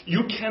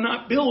 you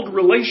cannot build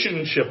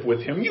relationship with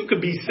him. You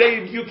could be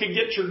saved. You could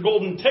get your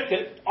golden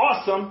ticket.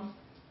 Awesome.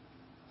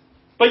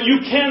 But you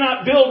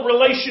cannot build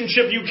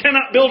relationship. You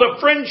cannot build a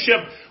friendship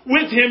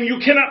with him. You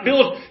cannot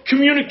build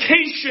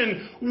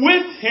communication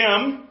with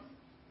him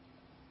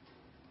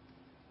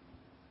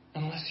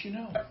unless you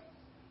know.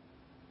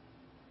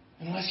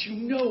 Unless you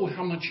know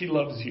how much he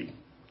loves you.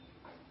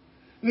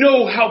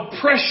 Know how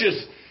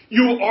precious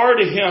you are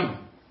to him.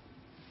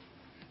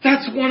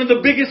 That's one of the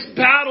biggest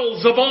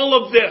battles of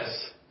all of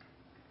this.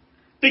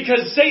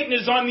 Because Satan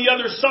is on the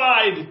other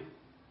side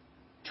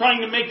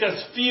trying to make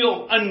us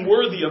feel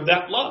unworthy of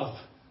that love.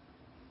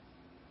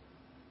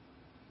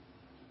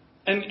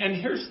 And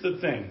here's the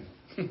thing.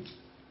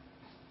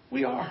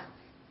 We are.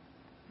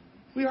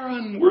 We are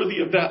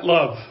unworthy of that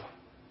love.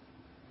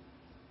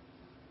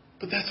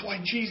 But that's why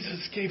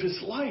Jesus gave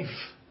his life.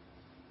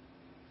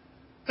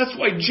 That's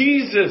why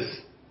Jesus,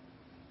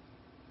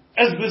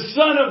 as the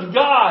Son of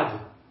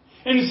God,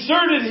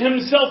 inserted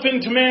himself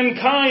into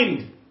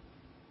mankind,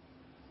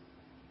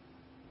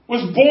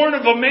 was born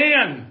of a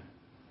man,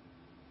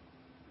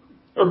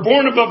 or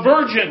born of a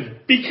virgin,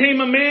 became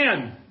a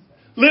man,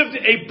 lived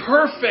a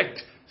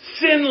perfect,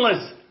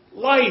 sinless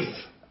life,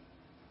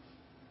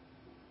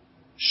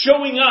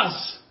 showing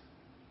us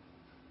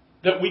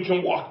that we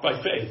can walk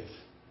by faith,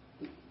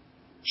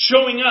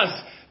 showing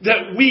us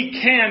that we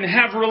can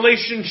have a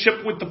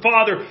relationship with the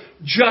Father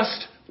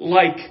just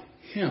like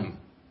him.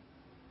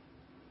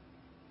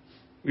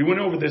 We went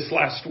over this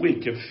last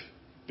week.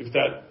 If If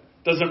that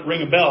doesn't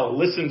ring a bell,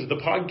 listen to the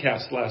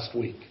podcast last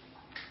week.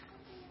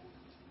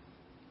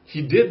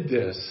 He did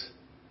this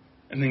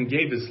and then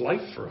gave his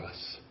life for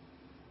us.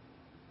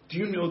 Do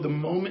you know the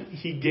moment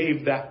he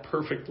gave that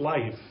perfect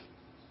life,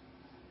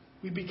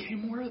 we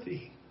became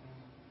worthy?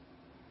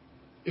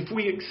 If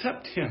we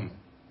accept him,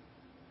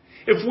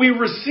 if we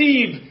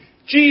receive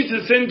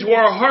Jesus into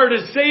our heart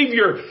as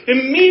Savior,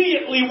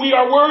 immediately we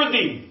are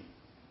worthy.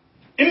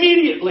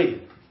 Immediately.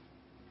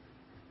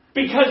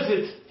 Because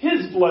it's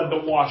his blood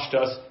that washed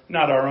us,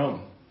 not our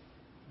own.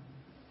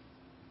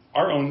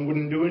 Our own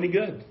wouldn't do any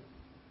good.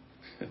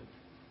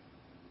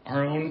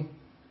 Our own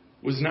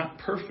was not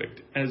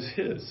perfect as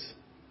his.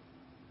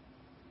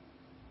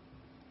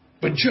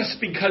 But just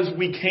because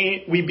we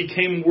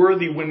became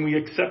worthy when we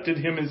accepted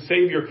him as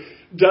Savior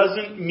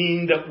doesn't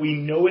mean that we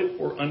know it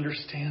or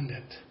understand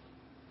it.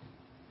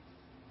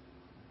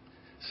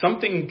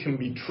 Something can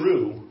be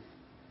true,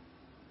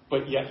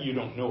 but yet you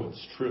don't know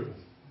it's true.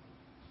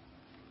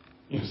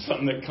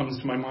 Something that comes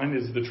to my mind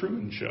is The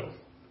Truman Show.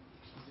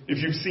 If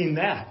you've seen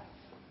that,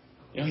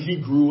 he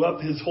grew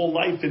up his whole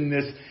life in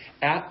this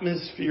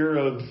atmosphere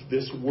of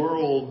this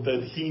world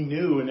that he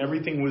knew, and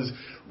everything was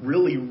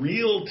really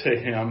real to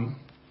him,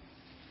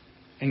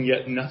 and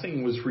yet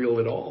nothing was real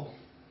at all.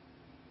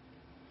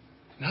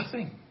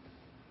 Nothing.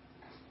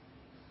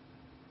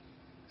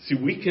 See,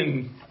 we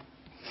can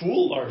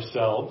fool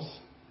ourselves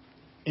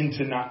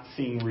into not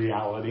seeing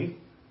reality.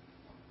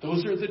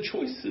 Those are the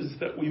choices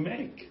that we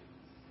make.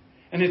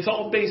 And it's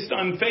all based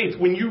on faith.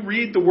 When you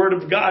read the Word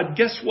of God,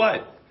 guess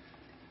what?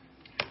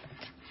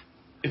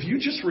 If you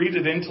just read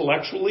it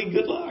intellectually,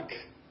 good luck.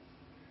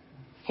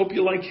 Hope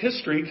you like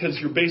history, because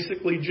you're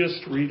basically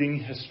just reading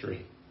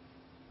history.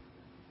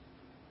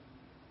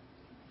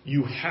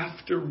 You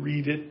have to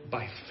read it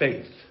by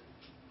faith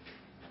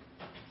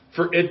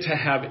for it to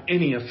have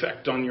any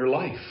effect on your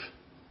life.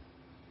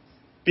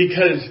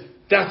 Because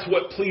that's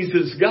what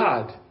pleases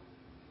God.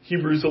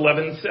 Hebrews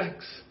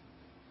 11:6.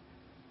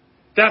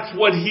 That's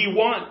what he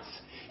wants.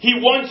 He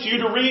wants you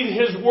to read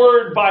his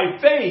word by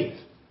faith.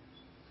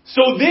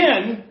 So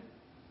then,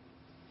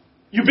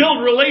 you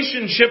build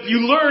relationship,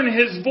 you learn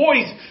his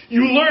voice,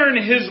 you learn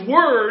his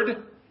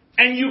word,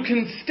 and you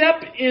can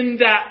step in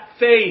that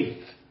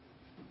faith.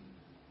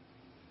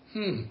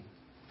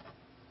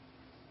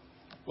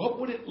 What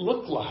would it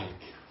look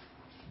like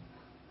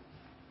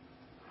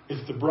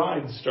if the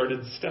bride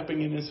started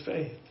stepping in his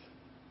faith?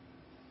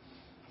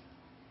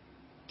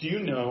 Do you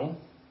know?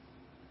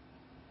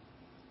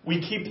 We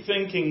keep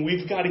thinking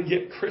we've got to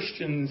get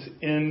Christians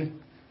in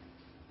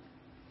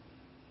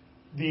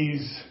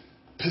these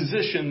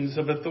positions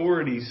of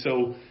authority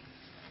so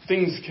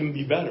things can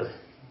be better.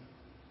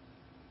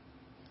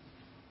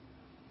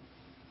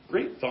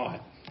 Great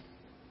thought.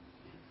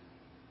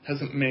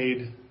 Hasn't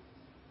made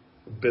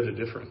a bit of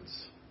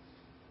difference.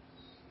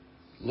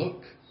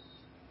 Look,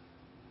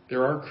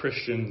 there are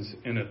Christians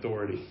in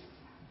authority.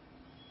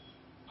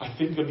 I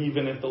think of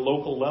even at the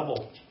local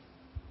level.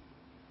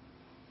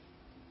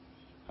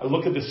 I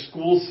look at the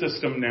school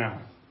system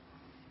now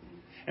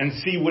and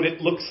see what it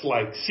looks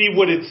like. See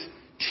what it's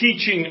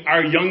teaching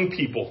our young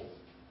people.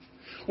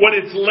 What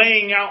it's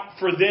laying out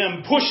for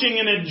them. Pushing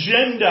an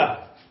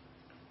agenda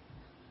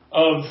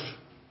of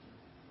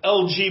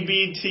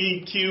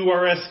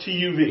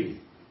LGBTQRSTUV.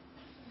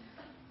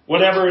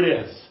 Whatever it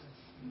is.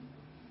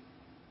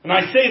 And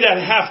I say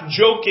that half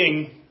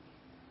joking,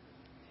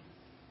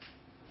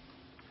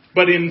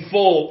 but in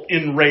full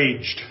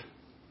enraged.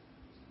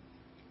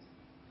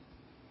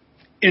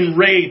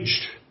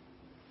 Enraged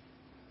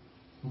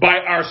by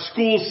our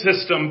school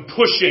system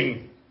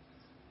pushing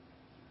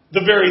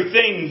the very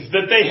things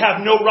that they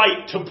have no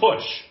right to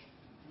push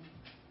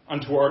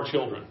onto our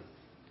children.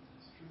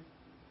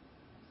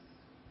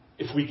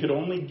 If we could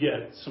only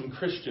get some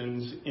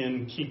Christians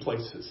in key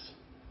places.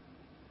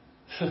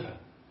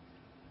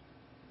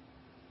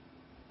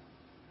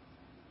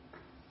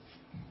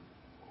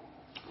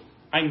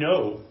 I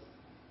know,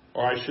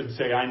 or I should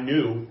say I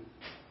knew,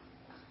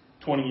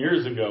 20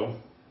 years ago,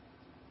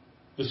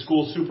 the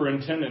school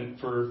superintendent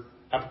for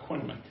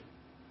Appoquinimink,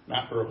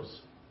 Matt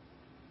Burrows,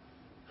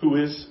 who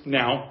is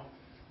now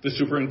the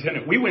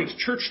superintendent. We went to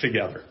church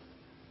together.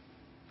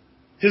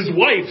 His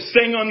wife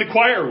sang on the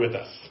choir with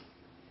us.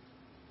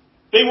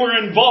 They were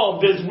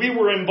involved as we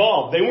were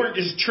involved. They weren't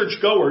just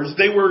churchgoers.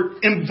 They were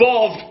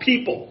involved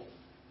people.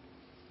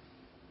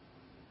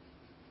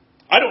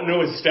 I don't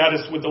know his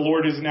status with the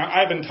Lord is now.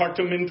 I haven't talked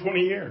to him in 20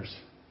 years.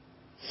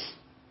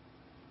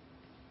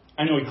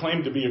 I know he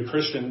claimed to be a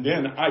Christian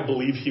then. I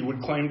believe he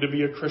would claim to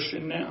be a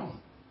Christian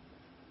now.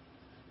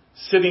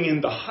 Sitting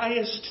in the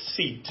highest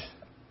seat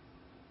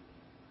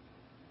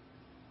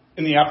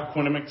in the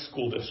Appoquinimink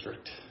School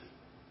District.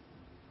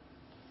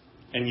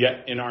 And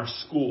yet in our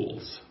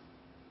schools,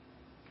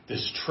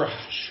 this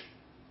trash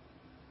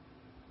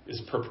is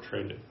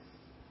perpetrated.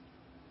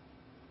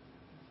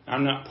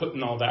 I'm not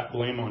putting all that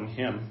blame on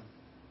him.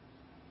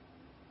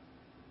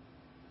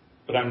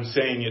 But I'm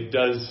saying it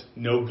does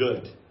no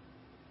good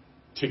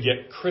to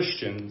get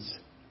Christians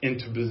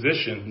into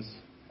positions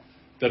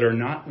that are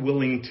not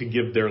willing to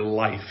give their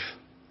life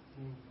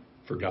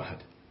for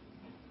God.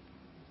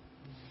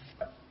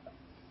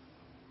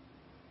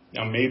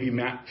 Now maybe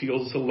Matt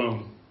feels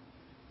alone.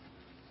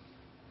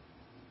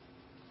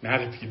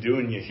 Matt, if you do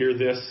and you hear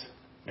this,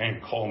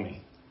 man, call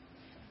me.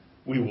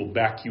 We will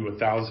back you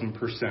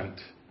 1,000%.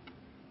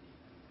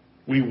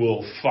 We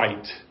will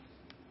fight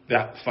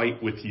that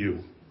fight with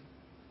you.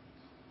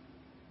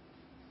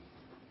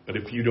 But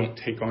if you don't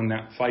take on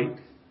that fight,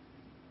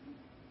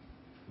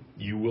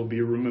 you will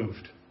be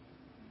removed.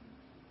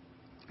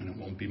 And it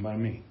won't be by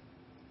me.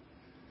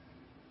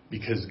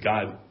 Because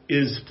God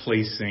is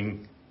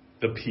placing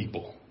the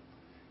people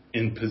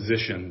in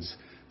positions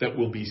that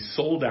will be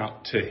sold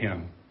out to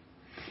Him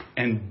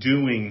and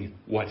doing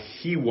what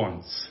He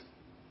wants,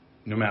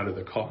 no matter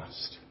the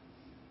cost.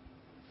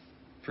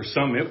 For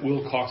some, it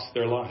will cost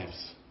their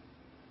lives.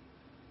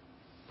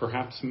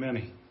 Perhaps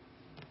many.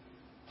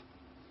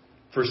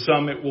 For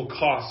some, it will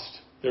cost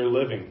their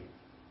living.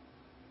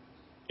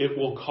 It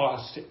will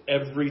cost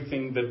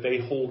everything that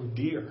they hold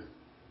dear.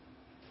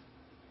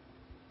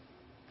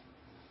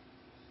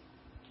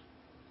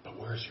 But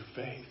where's your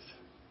faith?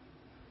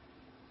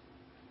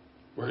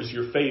 Where's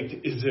your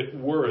faith? Is it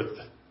worth?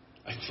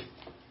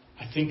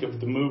 I think of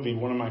the movie,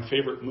 one of my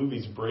favorite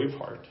movies,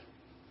 Braveheart.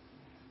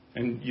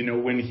 And,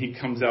 when he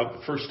comes out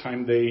the first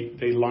time,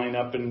 they line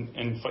up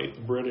and fight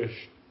the British.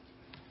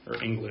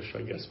 Or English,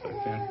 I guess, back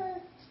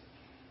then.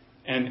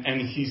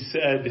 And he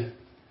said,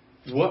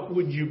 what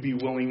would you be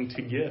willing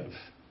to give?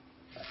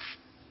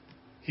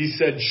 He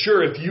said,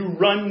 sure, if you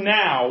run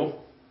now,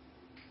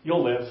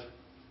 you'll live.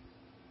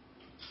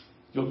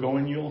 You'll go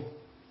and you'll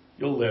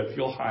live.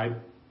 You'll hide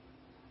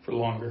for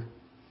longer.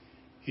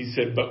 He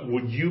said, but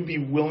would you be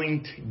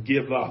willing to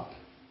give up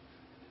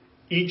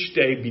each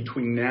day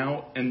between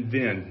now and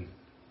then,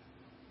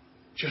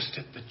 just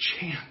at the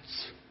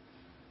chance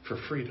for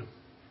freedom?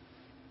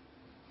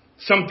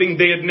 Something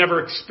they had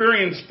never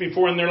experienced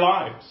before in their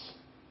lives.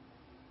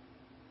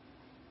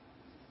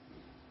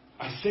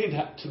 I say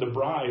that to the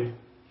bride.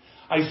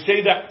 I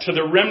say that to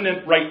the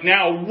remnant right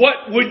now.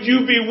 What would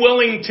you be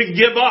willing to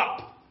give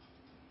up?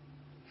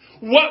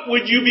 What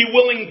would you be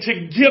willing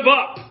to give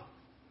up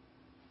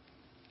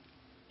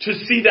to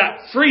see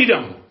that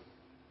freedom?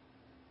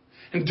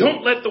 And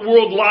don't let the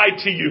world lie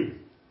to you.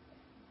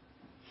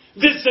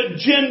 This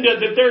agenda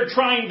that they're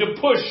trying to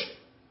push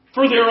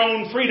for their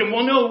own freedom.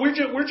 Well, no,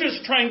 we're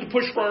just trying to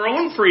push for our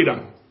own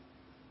freedom.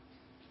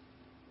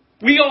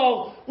 We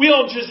all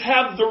just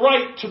have the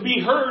right to be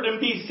heard and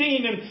be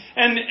seen,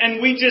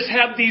 and we just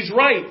have these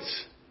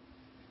rights.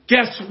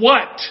 Guess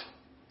what?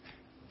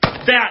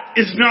 That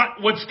is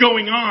not what's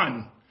going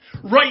on.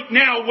 Right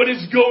now, what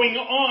is going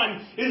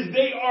on is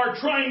they are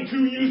trying to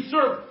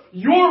usurp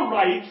your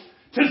rights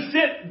to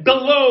sit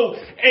below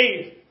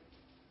a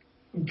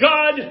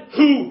God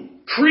who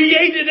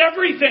created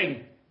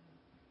everything,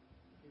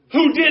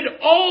 who did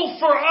all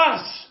for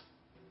us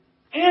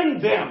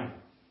and them.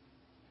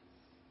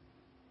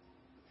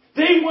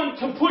 They want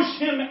to push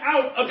Him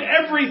out of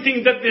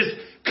everything that this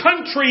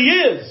country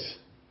is.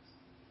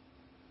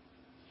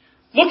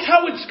 Look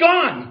how it's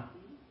gone.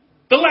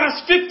 The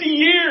last 50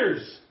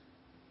 years.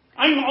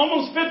 I'm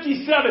almost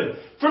 57.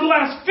 For the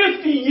last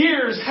 50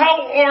 years,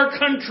 how our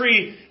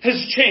country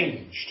has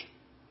changed.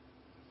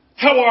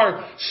 How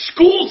our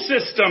school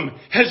system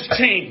has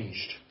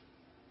changed.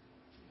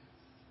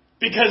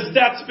 Because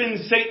that's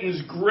been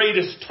Satan's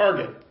greatest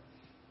target.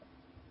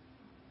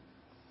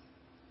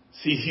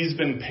 See, he's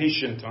been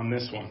patient on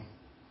this one.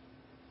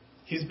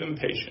 He's been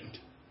patient.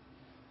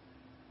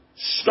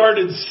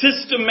 Started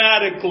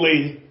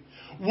systematically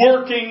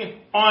working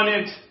on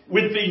it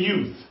with the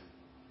youth.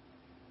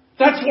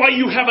 That's why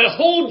you have a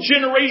whole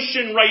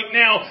generation right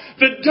now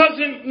that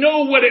doesn't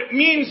know what it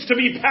means to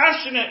be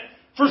passionate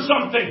for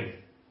something.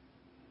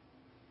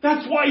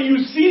 That's why you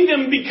see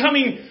them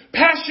becoming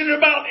passionate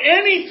about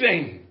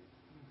anything.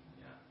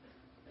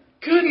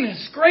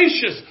 Goodness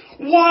gracious.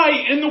 Why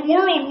in the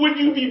world would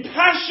you be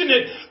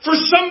passionate for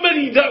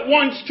somebody that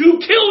wants to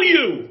kill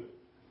you?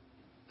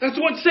 That's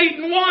what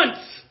Satan wants.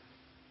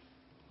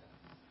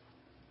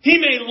 He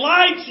may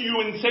lie to you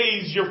and say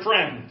he's your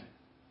friend.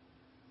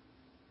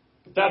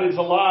 But that is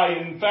a lie.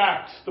 In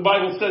fact, the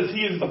Bible says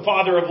he is the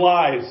father of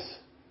lies.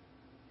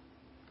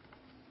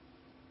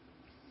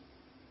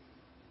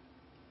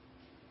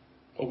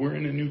 Well, we're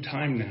in a new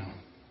time now.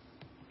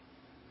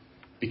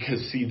 Because,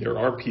 see, there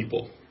are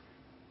people.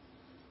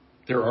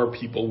 There are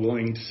people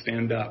willing to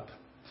stand up.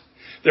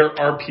 There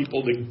are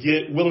people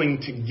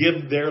willing to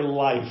give their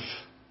life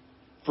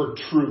for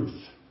truth.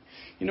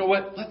 You know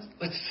what?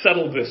 Let's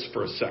settle this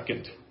for a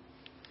second.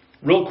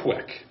 Real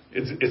quick.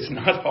 It's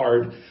not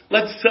hard.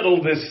 Let's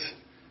settle this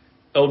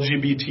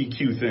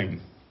LGBTQ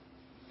thing.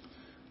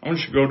 I want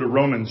you to go to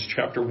Romans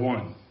chapter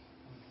 1.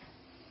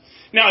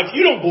 Now, if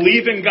you don't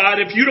believe in God,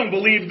 if you don't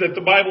believe that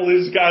the Bible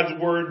is God's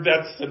Word,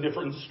 that's a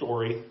different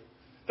story.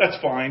 That's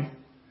fine.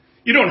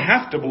 You don't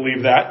have to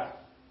believe that.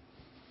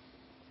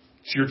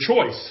 It's your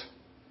choice.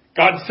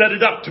 God set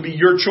it up to be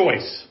your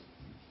choice.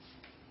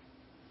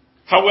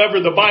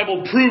 However, the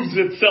Bible proves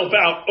itself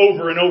out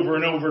over and over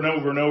and over and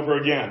over and over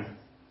again.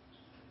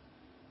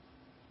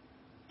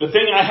 The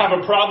thing I have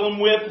a problem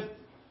with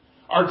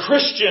are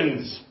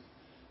Christians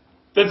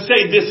that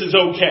say this is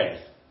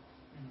okay.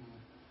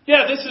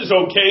 Yeah, this is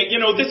okay.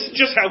 This is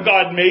just how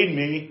God made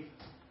me.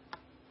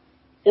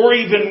 Or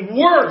even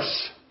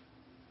worse,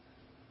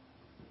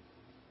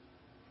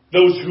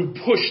 those who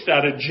push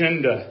that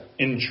agenda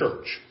in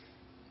church.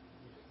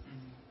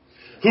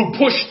 Who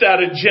push that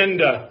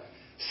agenda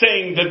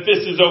saying that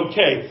this is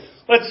okay.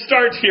 Let's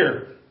start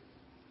here.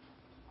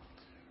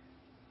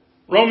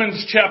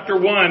 Romans chapter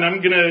 1,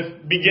 I'm going to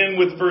begin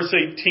with verse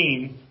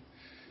 18.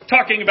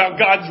 Talking about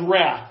God's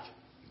wrath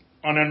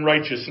on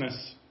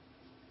unrighteousness.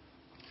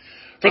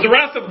 For the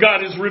wrath of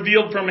God is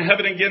revealed from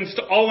heaven against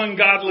all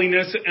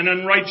ungodliness and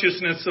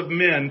unrighteousness of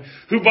men,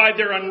 who by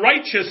their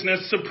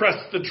unrighteousness suppress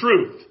the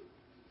truth.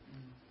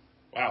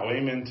 Wow,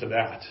 amen to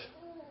that.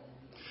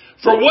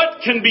 For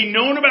what can be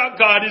known about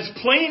God is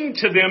plain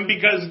to them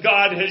because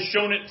God has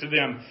shown it to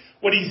them.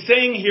 What he's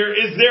saying here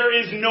is there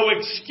is no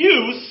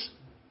excuse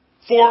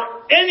for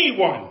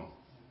anyone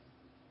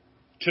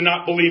to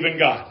not believe in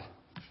God.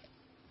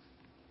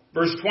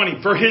 Verse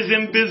 20, for his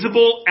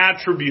invisible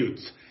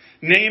attributes,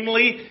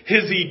 namely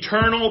his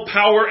eternal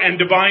power and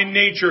divine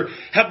nature,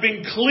 have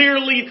been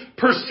clearly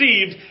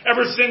perceived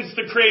ever since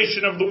the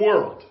creation of the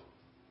world.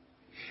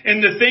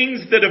 And the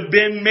things that have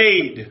been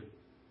made.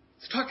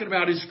 It's talking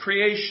about his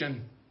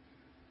creation.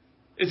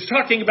 It's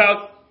talking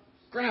about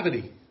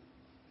gravity.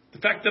 The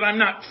fact that I'm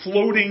not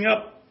floating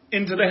up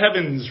into the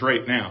heavens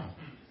right now.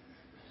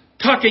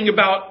 Talking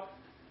about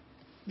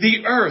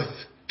the earth.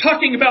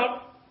 Talking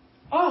about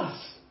us.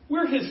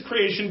 We're his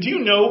creation. Do you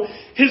know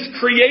his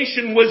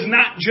creation was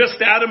not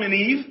just Adam and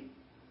Eve?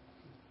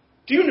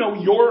 Do you know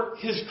you're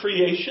his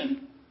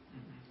creation?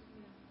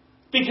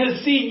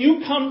 Because see,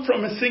 you come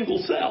from a single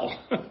cell.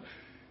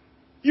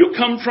 You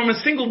come from a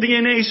single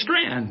DNA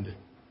strand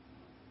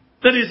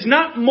that is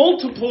not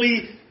multiply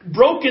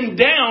broken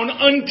down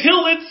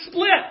until it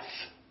splits.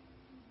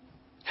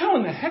 How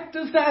in the heck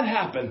does that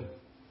happen?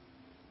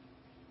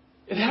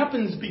 It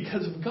happens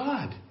because of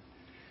God.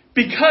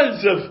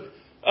 Because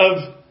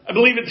of I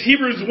believe it's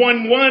Hebrews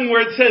 1:1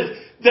 where it says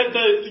that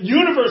the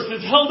universe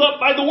is held up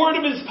by the word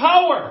of his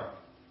power.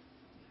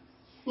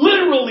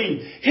 Literally,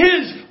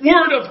 his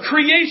word of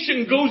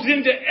creation goes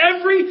into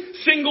every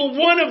single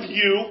one of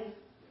you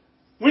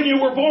when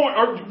you were born,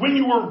 or when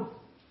you were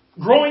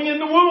growing in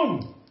the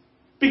womb.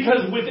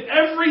 Because with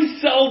every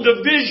cell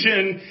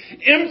division,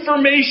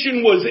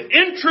 information was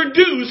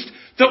introduced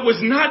that was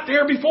not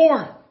there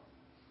before.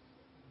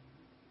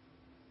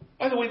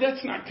 By the way,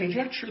 that's not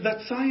conjecture,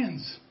 that's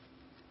science.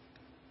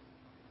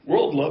 The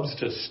world loves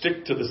to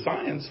stick to the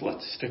science.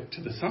 Let's stick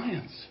to the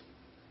science.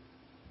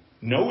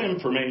 No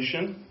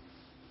information.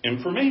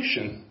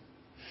 Information.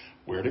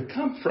 Where'd it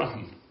come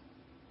from?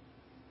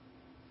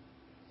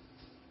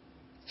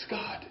 It's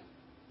God.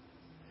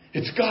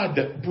 It's God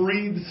that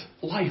breathes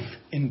life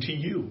into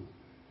you.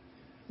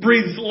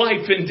 Breathes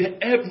life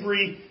into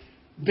every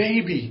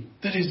baby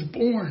that is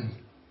born.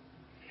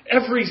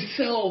 Every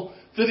cell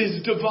that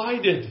is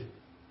divided.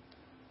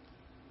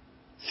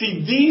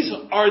 See, these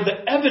are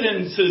the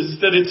evidences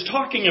that it's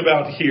talking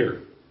about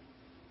here.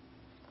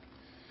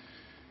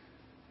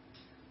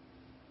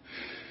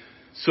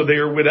 So they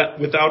are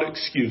without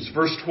excuse.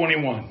 Verse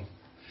 21.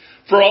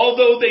 For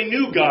although they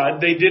knew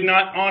God, they did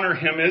not honor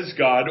him as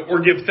God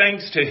or give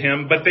thanks to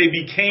him, but they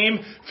became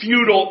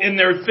futile in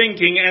their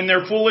thinking and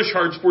their foolish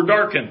hearts were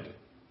darkened.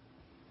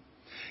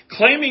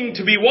 Claiming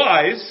to be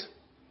wise,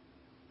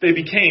 they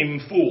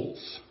became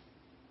fools.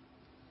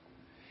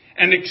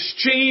 And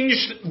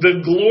exchanged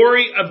the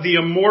glory of the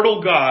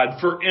immortal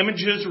God for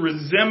images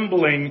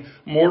resembling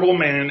mortal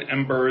man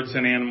and birds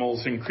and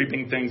animals and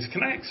creeping things.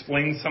 Can I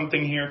explain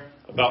something here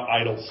about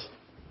idols?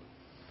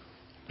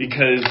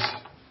 Because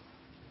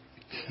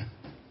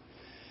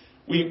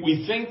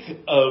we think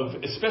of,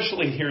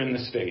 especially here in the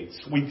States,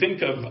 we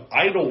think of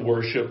idol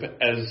worship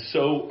as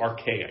so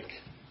archaic.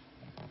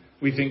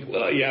 We think,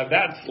 well, yeah,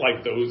 that's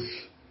like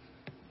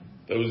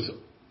those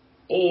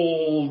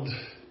old,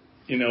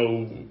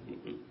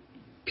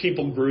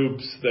 people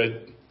groups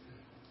that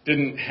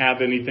didn't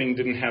have anything,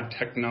 didn't have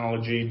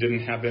technology,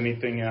 didn't have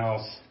anything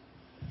else,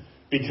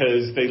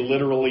 because they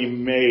literally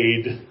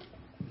made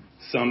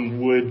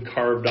some wood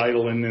carved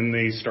idol and then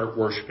they start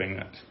worshiping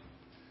it.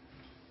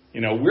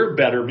 We're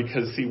better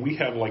because, see, we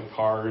have like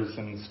cars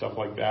and stuff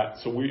like that.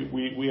 So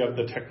we have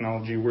the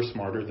technology. We're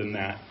smarter than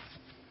that.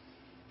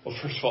 Well,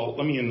 first of all,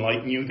 let me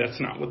enlighten you. That's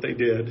not what they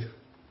did.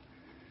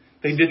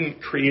 They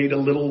didn't create a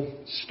little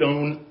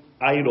stone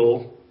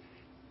idol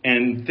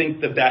and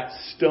think that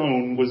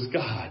stone was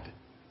God.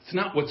 It's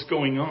not what's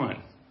going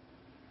on.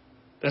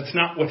 That's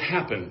not what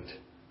happened.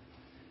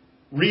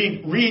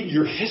 Read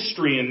your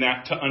history in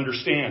that to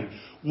understand.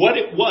 What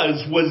it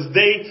was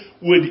they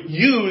would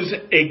use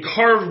a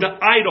carved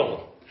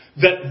idol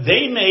that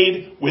they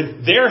made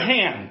with their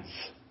hands,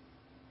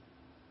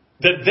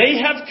 that they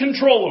have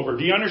control over.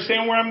 Do you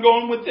understand where I'm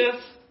going with this?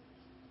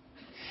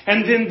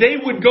 And then they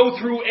would go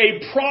through a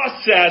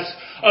process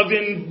of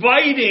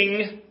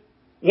inviting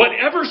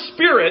whatever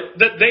spirit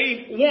that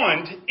they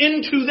want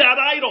into that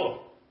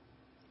idol.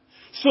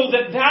 So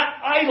that that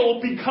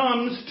idol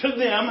becomes to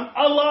them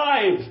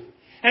alive.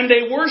 And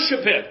they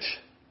worship it.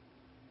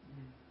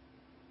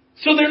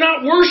 So they're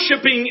not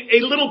worshiping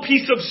a little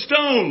piece of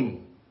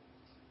stone.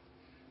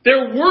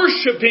 They're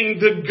worshiping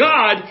the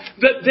God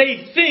that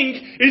they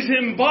think is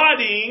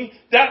embodying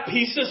that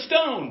piece of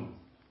stone.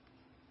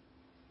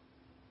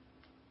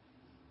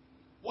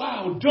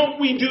 Wow, don't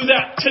we do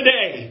that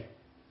today?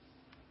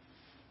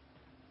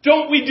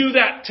 Don't we do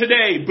that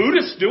today?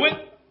 Buddhists do it.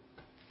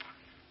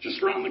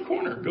 Just around the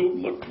corner. Go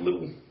look a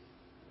little.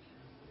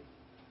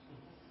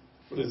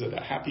 What is it,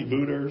 a happy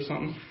Buddha or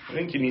something? I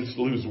think he needs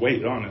to lose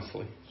weight,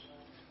 honestly.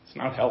 It's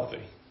not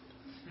healthy.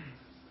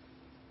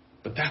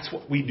 But that's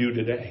what we do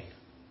today.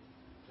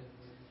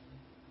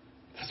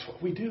 That's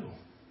what we do.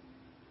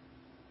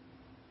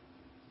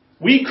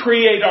 We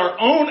create our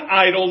own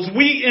idols.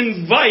 We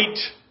invite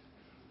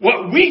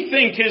what we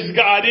think is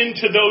God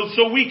into those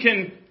so we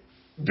can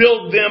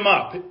build them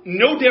up.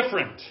 No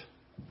different.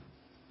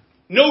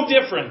 No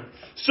different.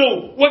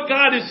 So what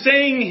God is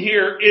saying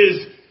here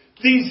is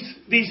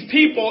these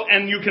people,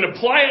 and you can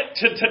apply it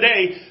to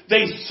today,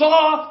 they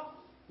saw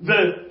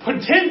the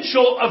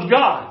potential of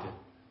God.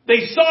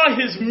 They saw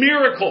His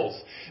miracles.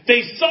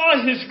 They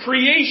saw His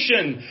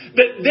creation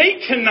that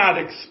they cannot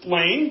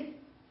explain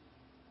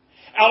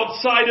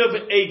outside of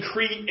a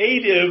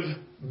creative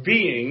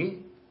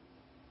being,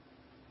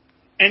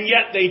 and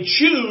yet they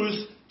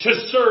choose to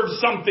serve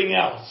something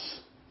else.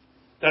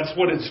 That's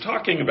what it's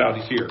talking about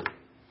here.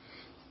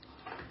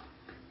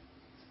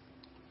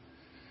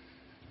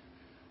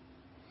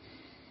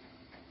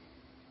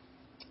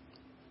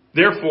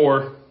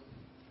 Therefore,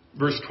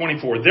 verse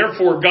 24,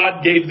 therefore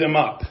God gave them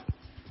up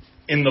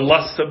in the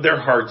lusts of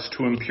their hearts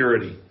to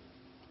impurity,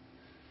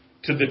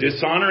 to the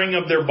dishonoring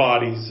of their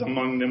bodies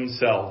among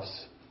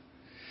themselves,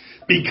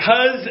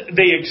 because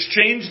they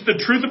exchanged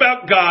the truth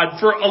about God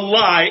for a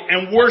lie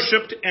and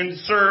worshipped and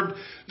served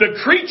the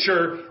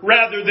creature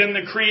rather than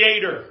the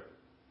Creator,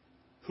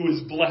 who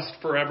is blessed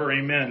forever.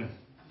 Amen.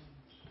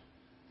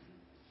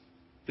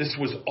 This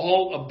was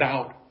all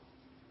about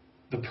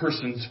the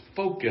person's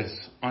focus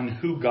on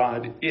who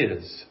God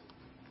is.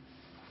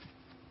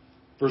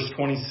 Verse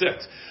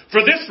 26.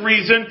 For this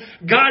reason,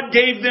 God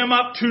gave them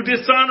up to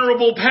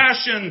dishonorable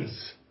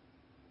passions.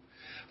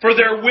 For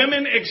their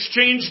women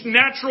exchanged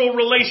natural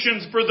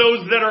relations for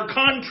those that are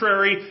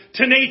contrary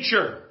to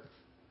nature.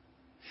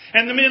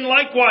 And the men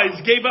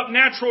likewise gave up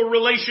natural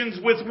relations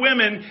with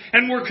women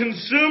and were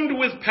consumed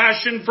with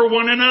passion for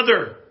one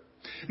another.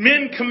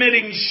 Men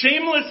committing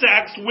shameless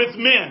acts with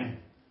men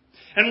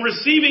and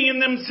receiving in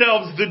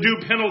themselves the due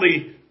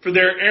penalty for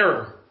their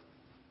error.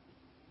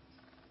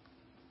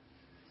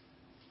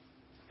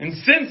 And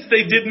since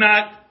they did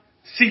not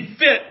see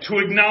fit to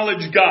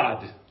acknowledge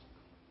God,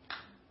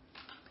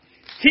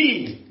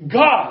 He,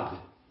 God,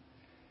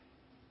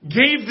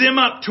 gave them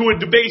up to a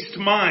debased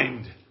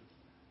mind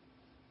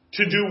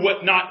to do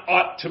what not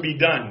ought to be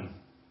done.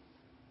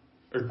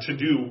 Or to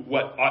do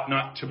what ought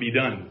not to be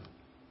done.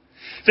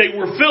 They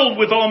were filled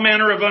with all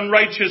manner of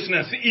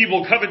unrighteousness,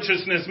 evil,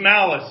 covetousness,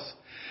 malice.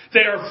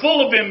 They are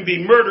full of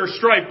envy, murder,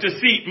 strife,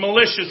 deceit,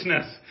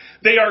 maliciousness.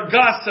 They are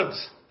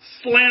gossips,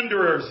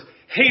 slanderers,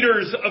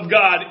 haters of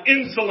God,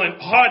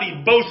 insolent,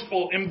 haughty,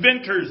 boastful,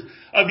 inventors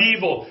of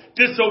evil,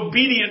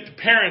 disobedient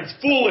parents,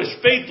 foolish,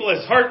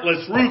 faithless,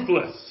 heartless,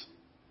 ruthless.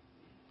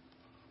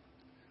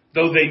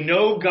 Though they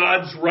know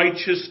God's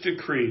righteous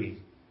decree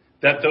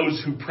that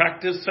those who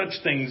practice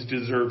such things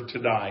deserve to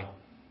die,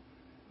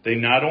 they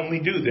not only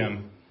do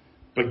them,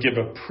 but give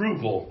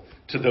approval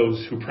to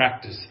those who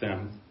practice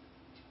them.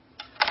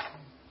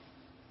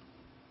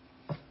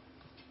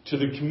 To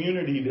the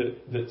community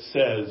that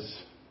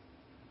says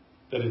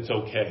that it's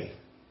okay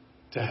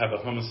to have a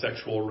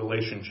homosexual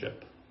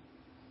relationship.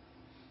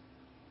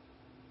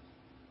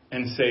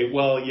 And say,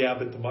 well, yeah,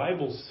 but the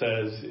Bible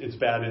says it's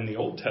bad in the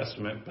Old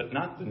Testament, but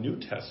not the New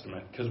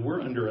Testament, because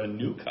we're under a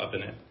new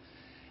covenant.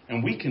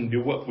 And we can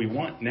do what we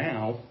want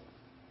now.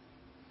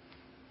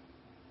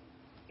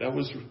 That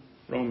was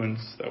Romans.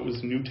 That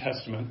was New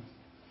Testament.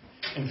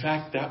 In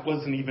fact, that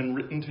wasn't even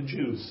written to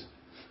Jews.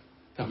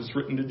 That was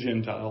written to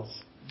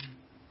Gentiles.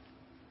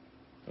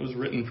 That was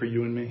written for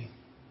you and me.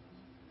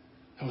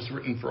 That was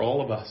written for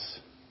all of us.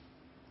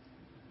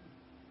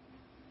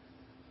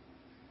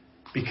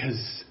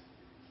 Because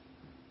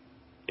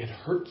it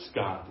hurts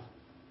God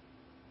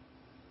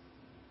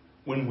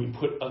when we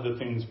put other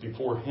things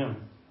before Him.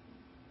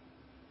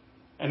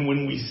 And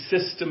when we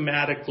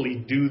systematically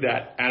do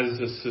that as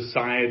a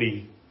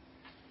society,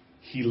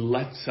 He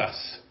lets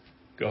us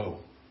go.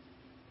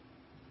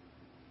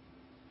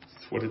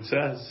 That's what it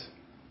says.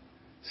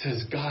 It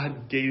says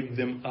God gave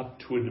them up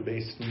to a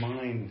debased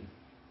mind.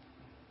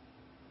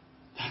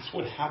 That's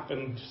what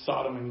happened to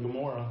Sodom and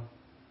Gomorrah.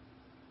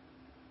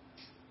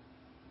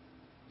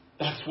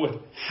 That's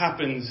what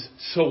happens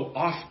so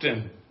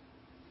often.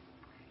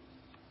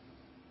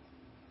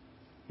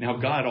 Now,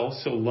 God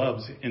also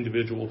loves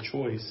individual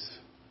choice.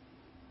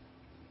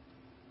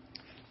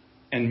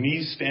 And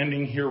me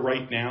standing here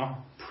right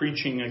now,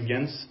 preaching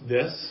against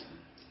this,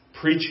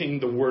 preaching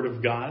the Word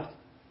of God,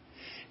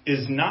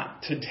 is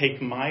not to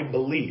take my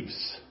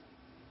beliefs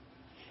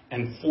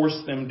and force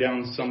them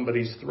down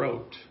somebody's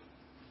throat.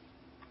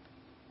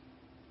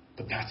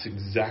 But that's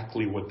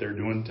exactly what they're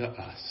doing to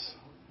us.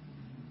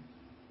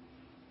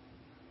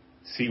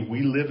 See,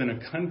 we live in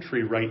a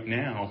country right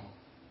now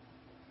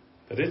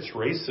that it's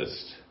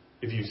racist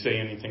if you say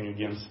anything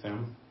against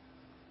them.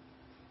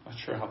 Not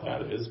sure how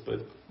that is, but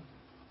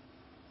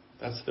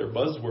that's their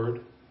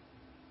buzzword.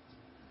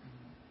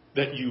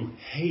 That you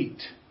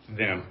hate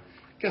them.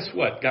 Guess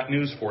what? Got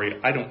news for you.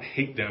 I don't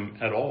hate them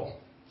at all.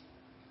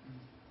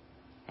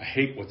 I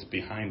hate what's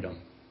behind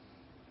them.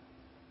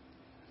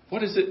 What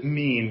does it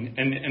mean?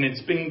 And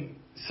it's been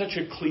such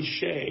a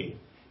cliche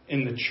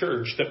in the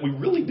church that we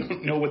really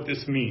don't know what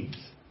this means.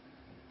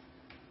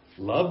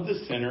 Love the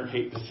sinner,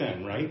 hate the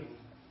sin, right?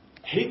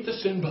 Hate the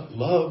sin, but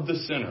love the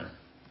sinner.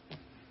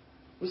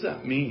 What does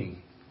that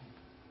mean?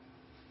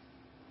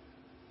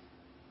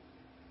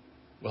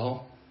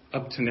 Well,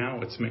 up to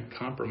now, it's meant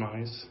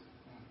compromise.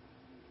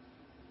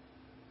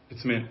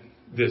 It's meant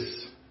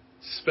this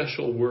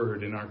special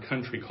word in our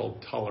country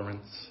called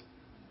tolerance.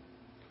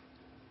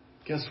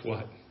 Guess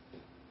what?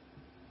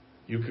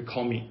 You could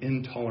call me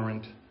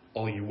intolerant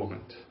all you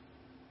want.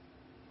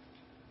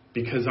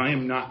 Because I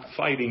am not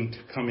fighting to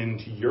come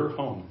into your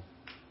home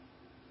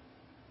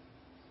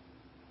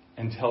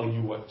and tell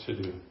you what to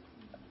do.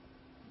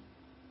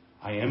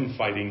 I am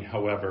fighting,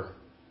 however,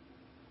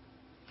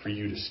 for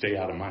you to stay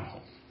out of my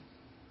home.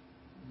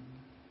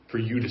 For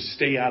you to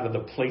stay out of the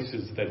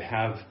places that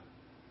have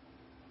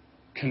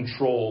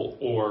control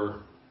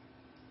or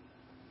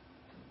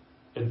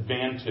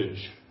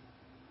advantage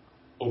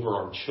over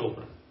our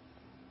children.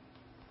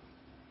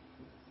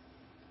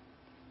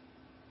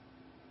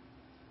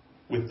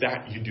 With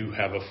that, you do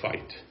have a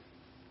fight.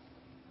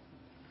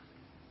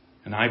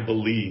 And I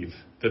believe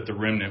that the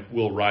remnant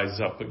will rise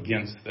up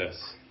against this.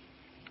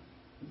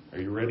 Are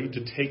you ready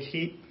to take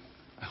heat?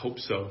 I hope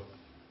so.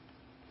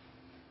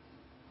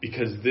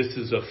 Because this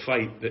is a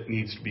fight that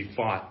needs to be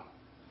fought.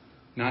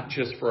 Not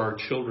just for our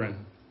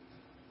children,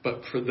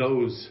 but for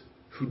those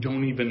who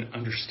don't even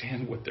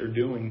understand what they're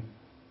doing.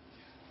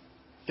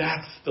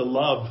 That's the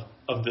love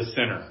of the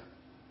sinner.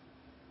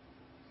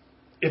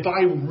 If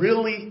I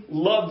really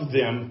love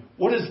them,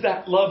 what does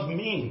that love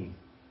mean?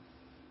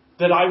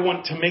 That I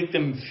want to make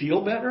them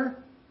feel better?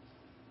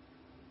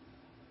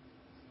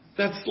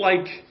 That's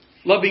like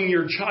loving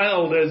your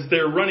child as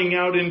they're running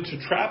out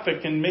into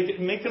traffic and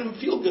making them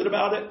feel good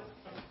about it.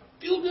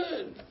 Feel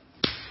good.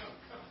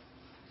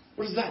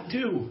 What does that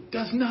do?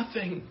 Does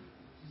nothing.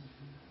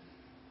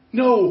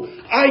 No,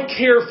 I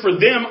care for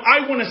them.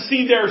 I want to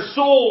see their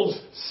souls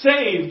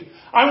saved.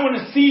 I want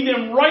to see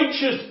them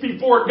righteous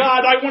before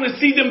God. I want to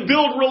see them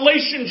build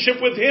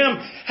relationship with Him.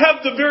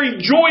 Have the very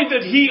joy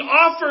that He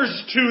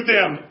offers to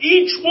them.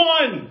 Each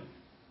one.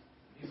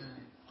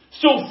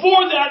 So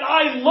for that,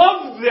 I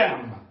love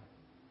them.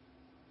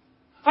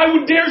 I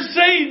would dare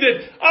say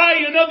that I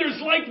and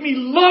others like me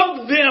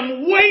love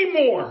them way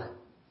more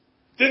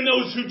than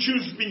those who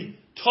choose to be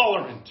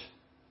tolerant.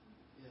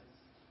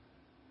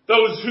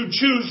 Those who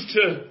choose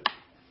to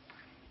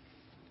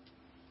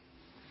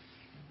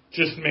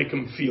just make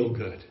them feel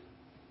good.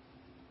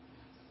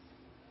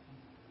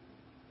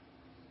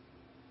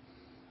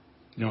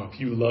 No, if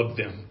you love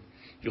them,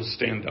 you'll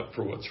stand up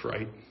for what's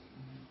right.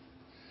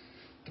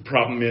 The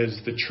problem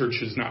is the church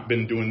has not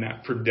been doing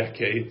that for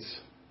decades.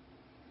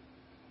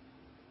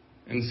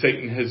 And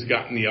Satan has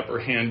gotten the upper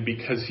hand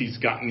because he's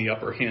gotten the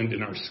upper hand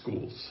in our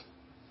schools.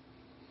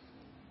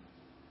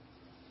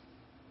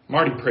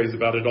 Marty prays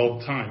about it all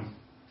the time.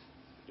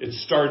 It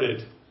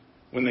started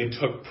when they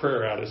took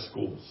prayer out of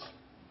schools.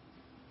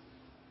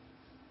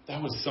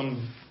 That was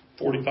some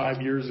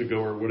 45 years ago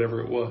or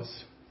whatever it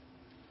was.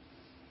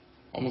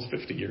 Almost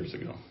 50 years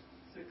ago.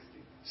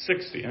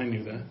 60, I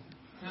knew that.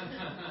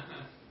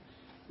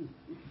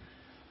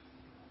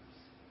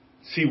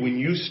 See, when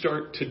you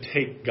start to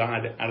take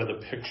God out of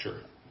the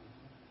picture,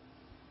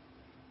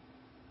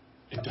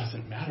 it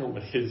doesn't matter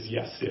what His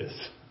yes is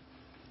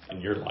in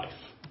your life.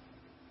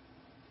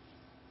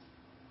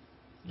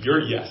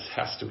 Your yes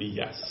has to be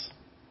yes.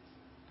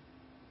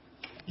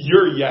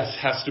 Your yes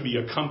has to be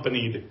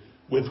accompanied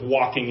with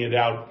walking it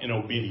out in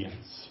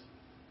obedience.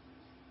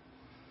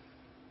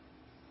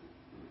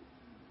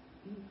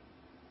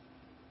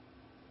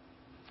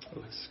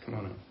 Alex, come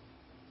on up.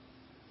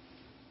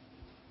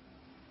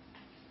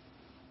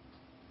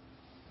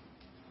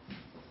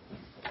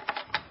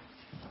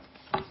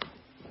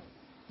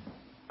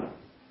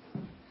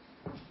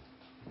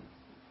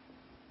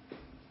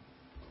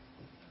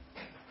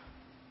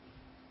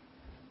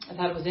 I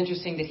thought it was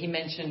interesting that he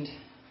mentioned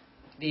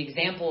the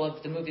example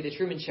of the movie The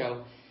Truman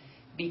Show,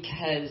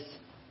 because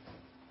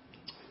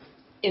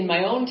in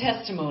my own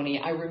testimony,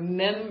 I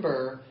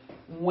remember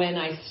when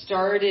I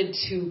started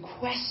to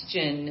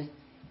question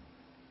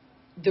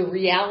the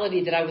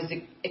reality that I was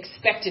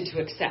expected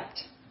to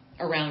accept.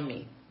 around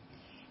me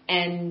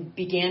and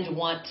began to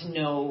want to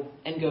know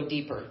and go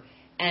deeper.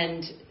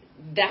 And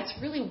that's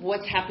really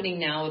what's happening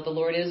now. The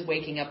Lord is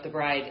waking up the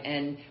bride,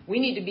 and we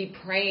need to be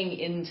praying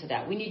into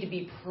that. We need to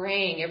be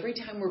praying every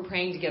time we're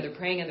praying together,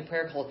 praying in the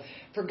prayer call,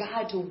 for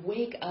God to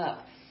wake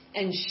up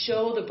and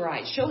show the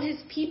bride, show his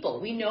people.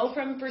 We know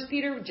from 1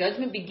 Peter,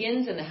 judgment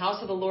begins in the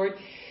house of the Lord.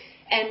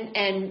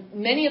 And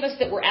many of us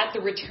that were at the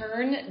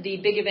return, the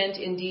big event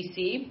in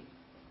D.C.,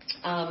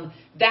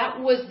 that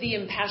was the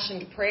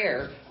impassioned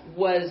prayer,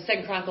 was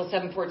 2 Chronicles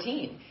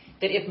 7:14.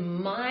 That if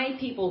my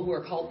people who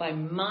are called by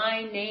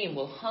my name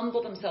will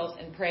humble themselves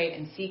and pray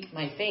and seek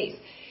my face,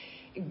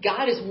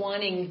 God is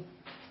wanting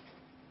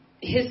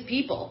his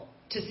people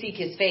to seek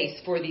his face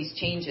for these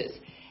changes.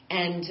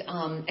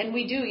 And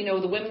we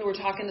do, the women were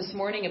talking this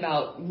morning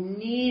about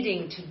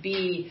needing to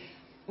be,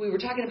 we were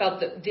talking about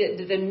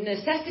the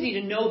necessity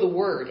to know the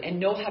word and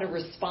know how to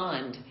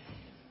respond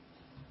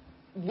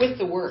with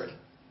the word,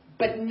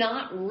 but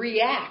not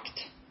react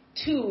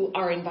to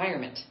our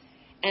environment.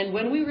 And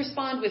when we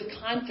respond with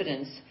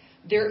confidence,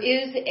 there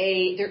is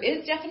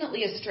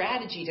definitely a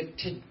strategy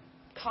to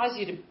cause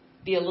you to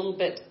be a little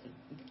bit,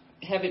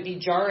 have it be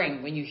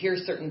jarring when you hear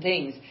certain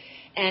things.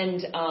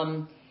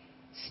 And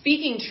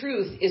speaking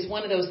truth is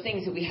one of those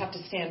things that we have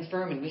to stand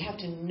firm in. We have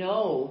to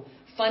know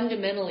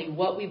fundamentally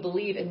what we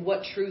believe and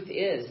what truth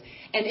is.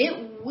 And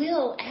it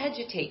will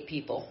agitate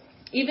people.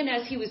 Even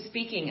as he was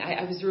speaking,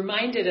 I was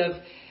reminded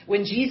of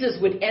when Jesus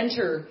would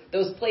enter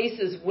those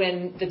places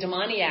when the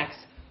demoniacs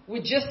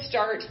would just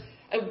start.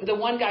 The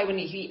one guy, when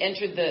he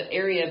entered the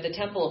area of the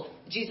temple,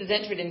 Jesus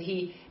entered and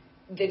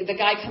the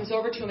guy comes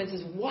over to him and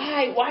says,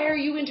 Why are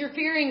you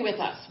interfering with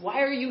us?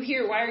 Why are you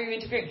here? Why are you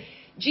interfering?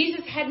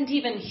 Jesus hadn't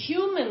even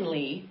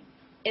humanly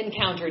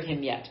encountered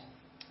him yet.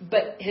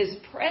 But his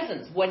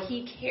presence, what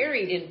he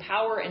carried in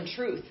power and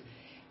truth,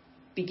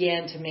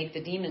 began to make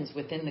the demons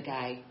within the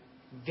guy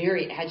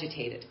very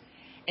agitated.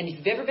 And if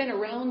you've ever been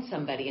around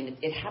somebody, and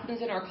it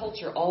happens in our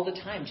culture all the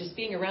time, just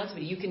being around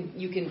somebody, you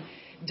can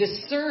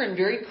discern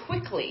very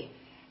quickly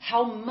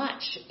how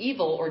much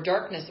evil or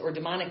darkness or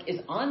demonic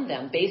is on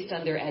them based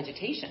on their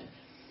agitation.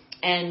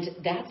 And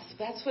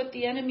that's what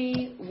the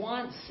enemy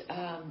wants.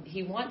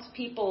 He wants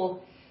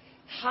people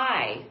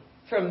high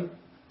from,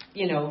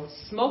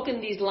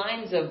 smoking these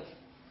lines of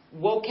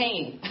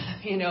wocaine,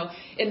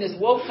 in this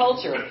woke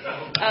culture.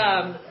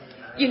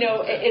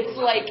 It's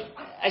like,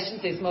 I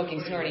shouldn't say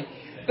smoking, snorting,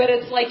 but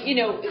it's like,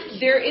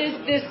 there is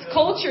this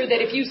culture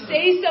that if you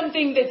say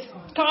something that's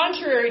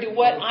contrary to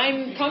what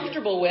I'm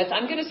comfortable with,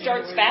 I'm going to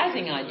start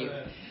spazzing on you.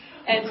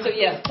 And so,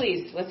 yes,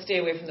 please, let's stay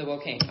away from the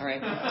wocaine, all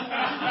right?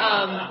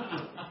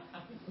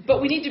 But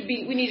we need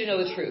to know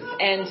the truth.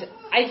 And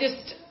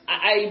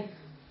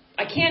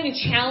I can't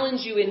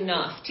challenge you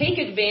enough. Take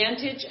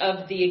advantage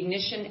of the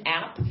Ignition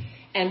app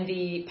and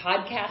the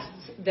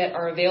podcasts that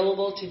are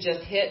available to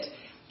just hit,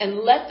 and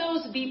let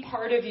those be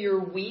part of your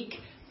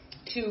week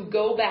to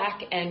go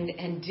back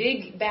and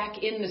dig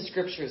back in the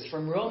scriptures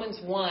from Romans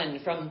 1,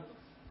 from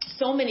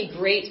so many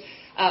great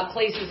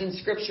places in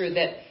Scripture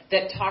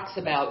that talks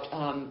about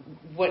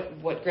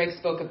what Greg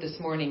spoke of this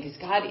morning, because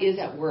God is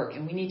at work,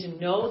 and we need to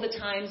know the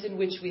times in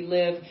which we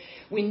live.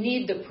 We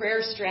need the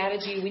prayer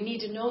strategy. We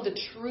need to know the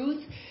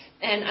truth.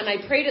 And I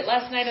prayed it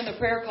last night on the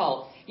prayer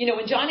call.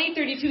 When John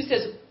 8:32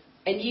 says,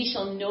 and ye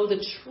shall know the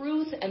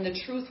truth, and the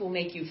truth will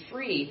make you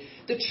free.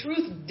 The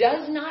truth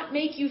does not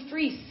make you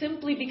free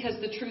simply because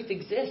the truth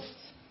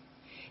exists.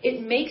 It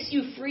makes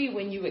you free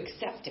when you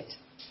accept it.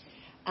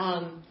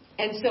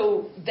 And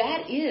so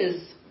that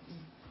is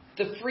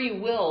the free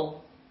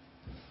will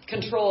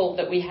control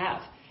that we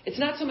have. It's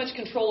not so much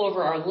control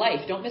over our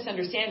life. Don't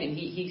misunderstand him.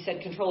 He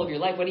said control over your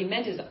life. What he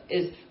meant is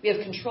we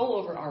have control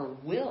over our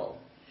will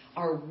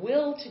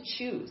to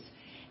choose.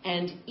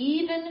 And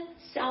even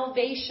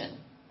salvation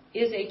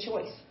is a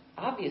choice,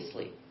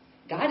 obviously.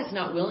 God is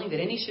not willing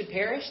that any should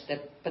perish,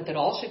 but that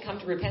all should come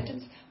to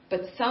repentance.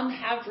 But some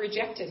have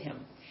rejected him.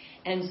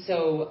 And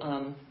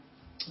so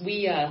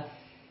we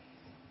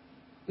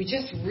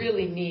just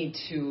really need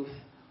to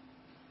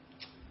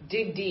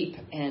dig deep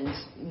and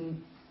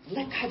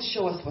let God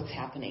show us what's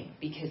happening,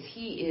 because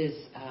He is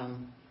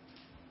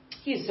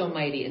so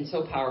mighty and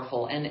so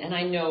powerful. And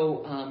I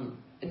know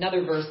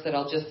another verse that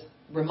I'll just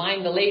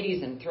remind the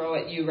ladies and throw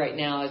at you right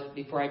now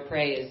before I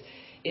pray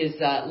is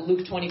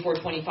Luke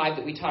 24:25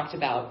 that we talked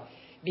about,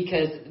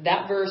 because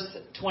that verse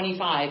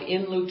 25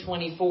 in Luke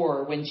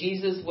 24, when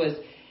Jesus was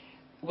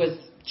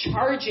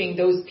charging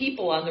those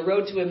people on the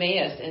road to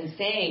Emmaus and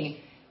saying,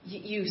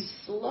 you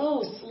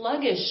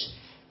sluggish,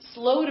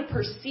 slow to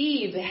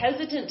perceive,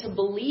 hesitant to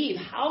believe.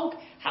 How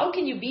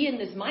can you be in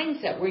this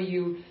mindset where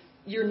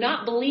you're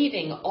not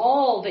believing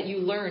all that you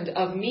learned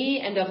of me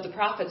and of the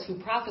prophets who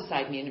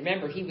prophesied me? And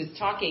remember, he was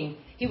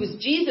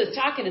Jesus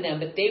talking to them,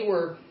 but they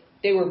were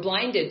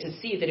blinded to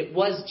see that it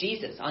was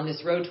Jesus on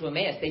this road to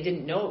Emmaus. They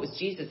didn't know it was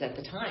Jesus at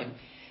the time,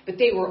 but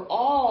they were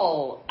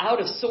all out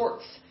of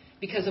sorts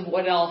because of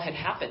what all had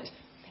happened.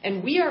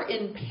 And we are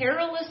in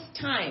perilous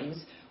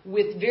times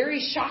with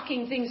very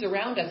shocking things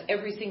around us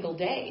every single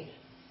day.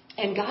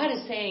 And God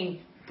is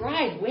saying,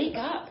 Bride, wake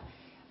up.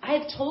 I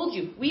have told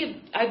you.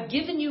 I've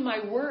given you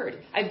my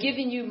word. I've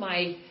given you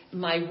my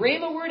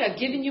Rhema word. I've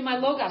given you my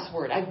Logos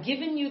word. I've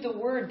given you the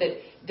word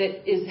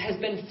that has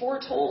been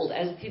foretold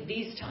as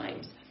these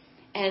times.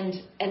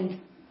 And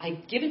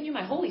I've given you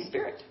my Holy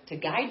Spirit to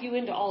guide you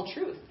into all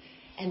truth.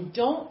 And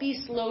don't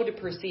be slow to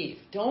perceive.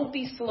 Don't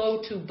be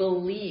slow to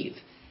believe.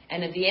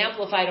 And the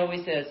Amplified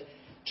always says,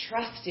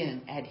 trust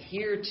in,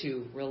 adhere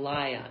to,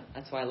 rely on.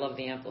 That's why I love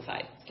the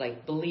Amplified. It's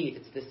like believe.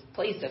 It's this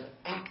place of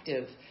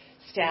active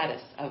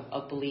status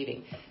of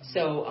believing.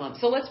 So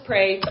let's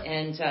pray.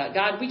 And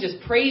God, we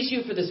just praise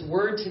you for this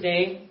word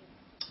today.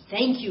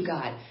 Thank you,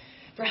 God,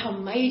 for how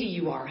mighty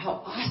you are,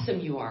 how awesome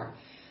you are.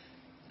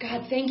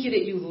 God, thank you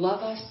that you love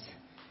us.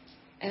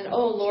 And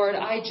oh, Lord,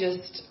 I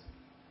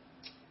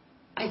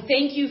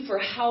thank you for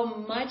how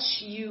much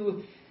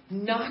you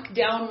knock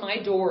down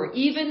my door,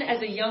 even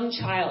as a young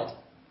child,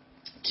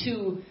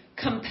 to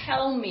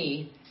compel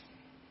me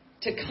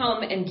to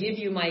come and give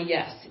you my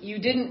yes. You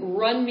didn't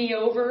run me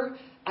over.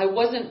 I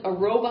wasn't a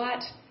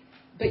robot,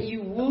 but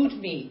you wooed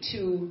me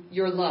to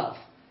your love.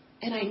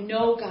 And I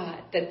know,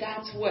 God, that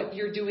that's what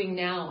you're doing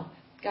now.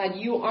 God,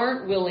 you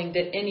aren't willing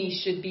that any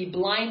should be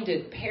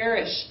blinded,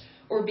 perish,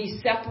 or be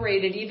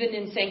separated, even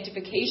in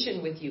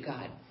sanctification with you,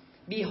 God.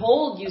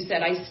 Behold, you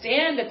said, I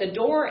stand at the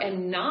door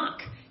and knock.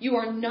 You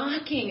are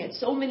knocking at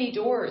so many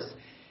doors.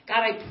 God,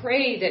 I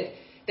pray that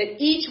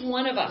each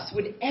one of us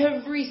would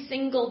every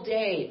single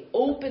day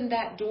open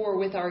that door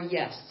with our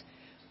yes.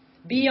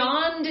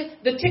 Beyond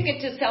the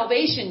ticket to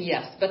salvation,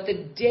 yes, but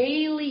the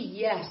daily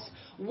yes.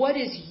 What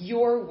is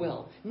your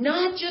will?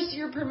 Not just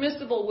your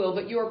permissible will,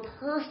 but your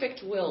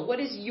perfect will. What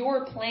is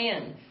your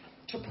plan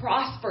to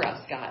prosper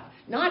us, God?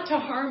 Not to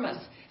harm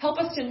us. Help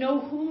us to know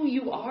who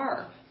you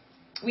are.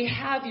 We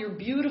have your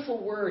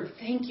beautiful word.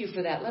 Thank you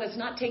for that. Let us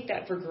not take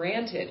that for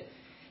granted.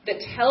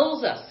 That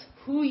tells us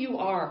who you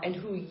are and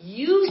who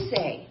you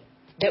say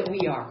that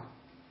we are.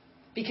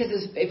 Because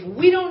if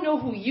we don't know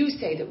who you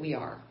say that we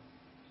are,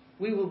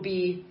 we will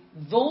be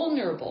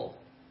vulnerable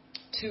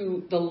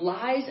to the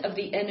lies of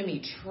the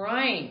enemy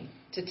trying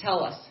to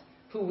tell us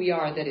who we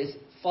are that is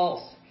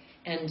false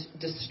and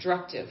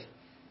destructive.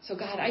 So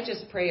God, I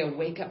just pray a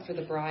wake up for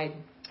the bride.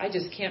 I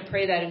just can't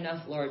pray that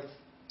enough, Lord.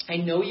 I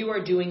know you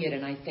are doing it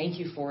and I thank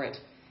you for it.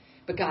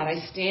 But God,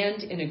 I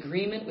stand in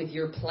agreement with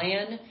your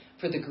plan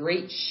for the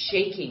great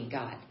shaking,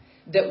 God,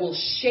 that will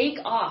shake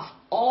off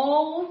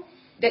all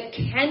that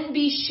can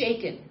be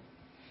shaken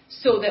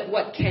so that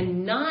what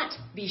cannot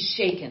be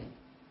shaken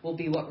will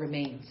be what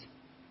remains.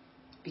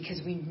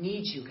 Because we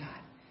need you, God.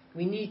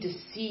 We need to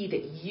see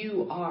that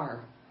you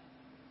are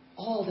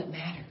all that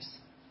matters.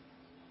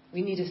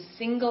 We need a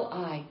single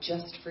eye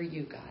just for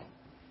you, God.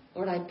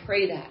 Lord, I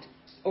pray that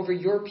over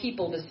your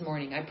people this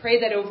morning. I pray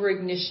that over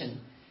Ignition.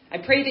 I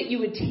pray that you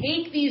would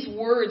take these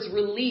words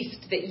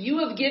released that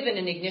you have given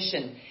in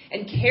Ignition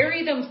and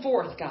carry them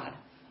forth, God,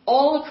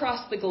 all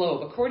across the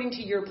globe according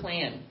to your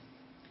plan.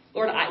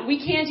 Lord,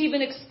 we can't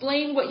even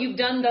explain what you've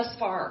done thus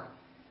far.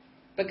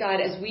 But God,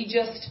 as we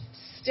just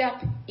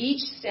step each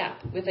step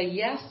with a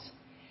yes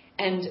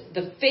and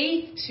the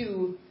faith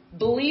to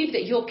believe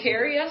that you'll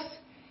carry us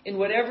in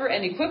whatever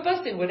and equip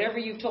us in whatever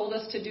you've told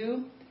us to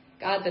do,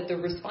 God, that the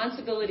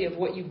responsibility of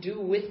what you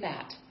do with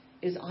that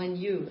is on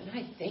you. And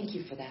I thank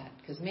you for that.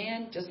 Because,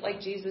 man, just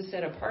like Jesus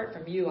said, apart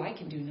from you, I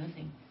can do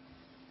nothing.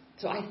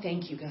 So I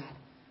thank you, God.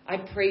 I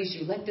praise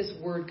you. Let this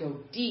word go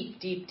deep,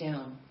 deep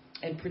down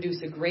and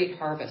produce a great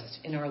harvest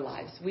in our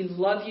lives. We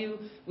love you.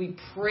 We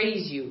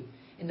praise you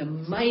in the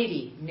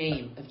mighty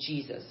name of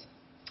Jesus.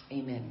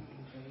 Amen.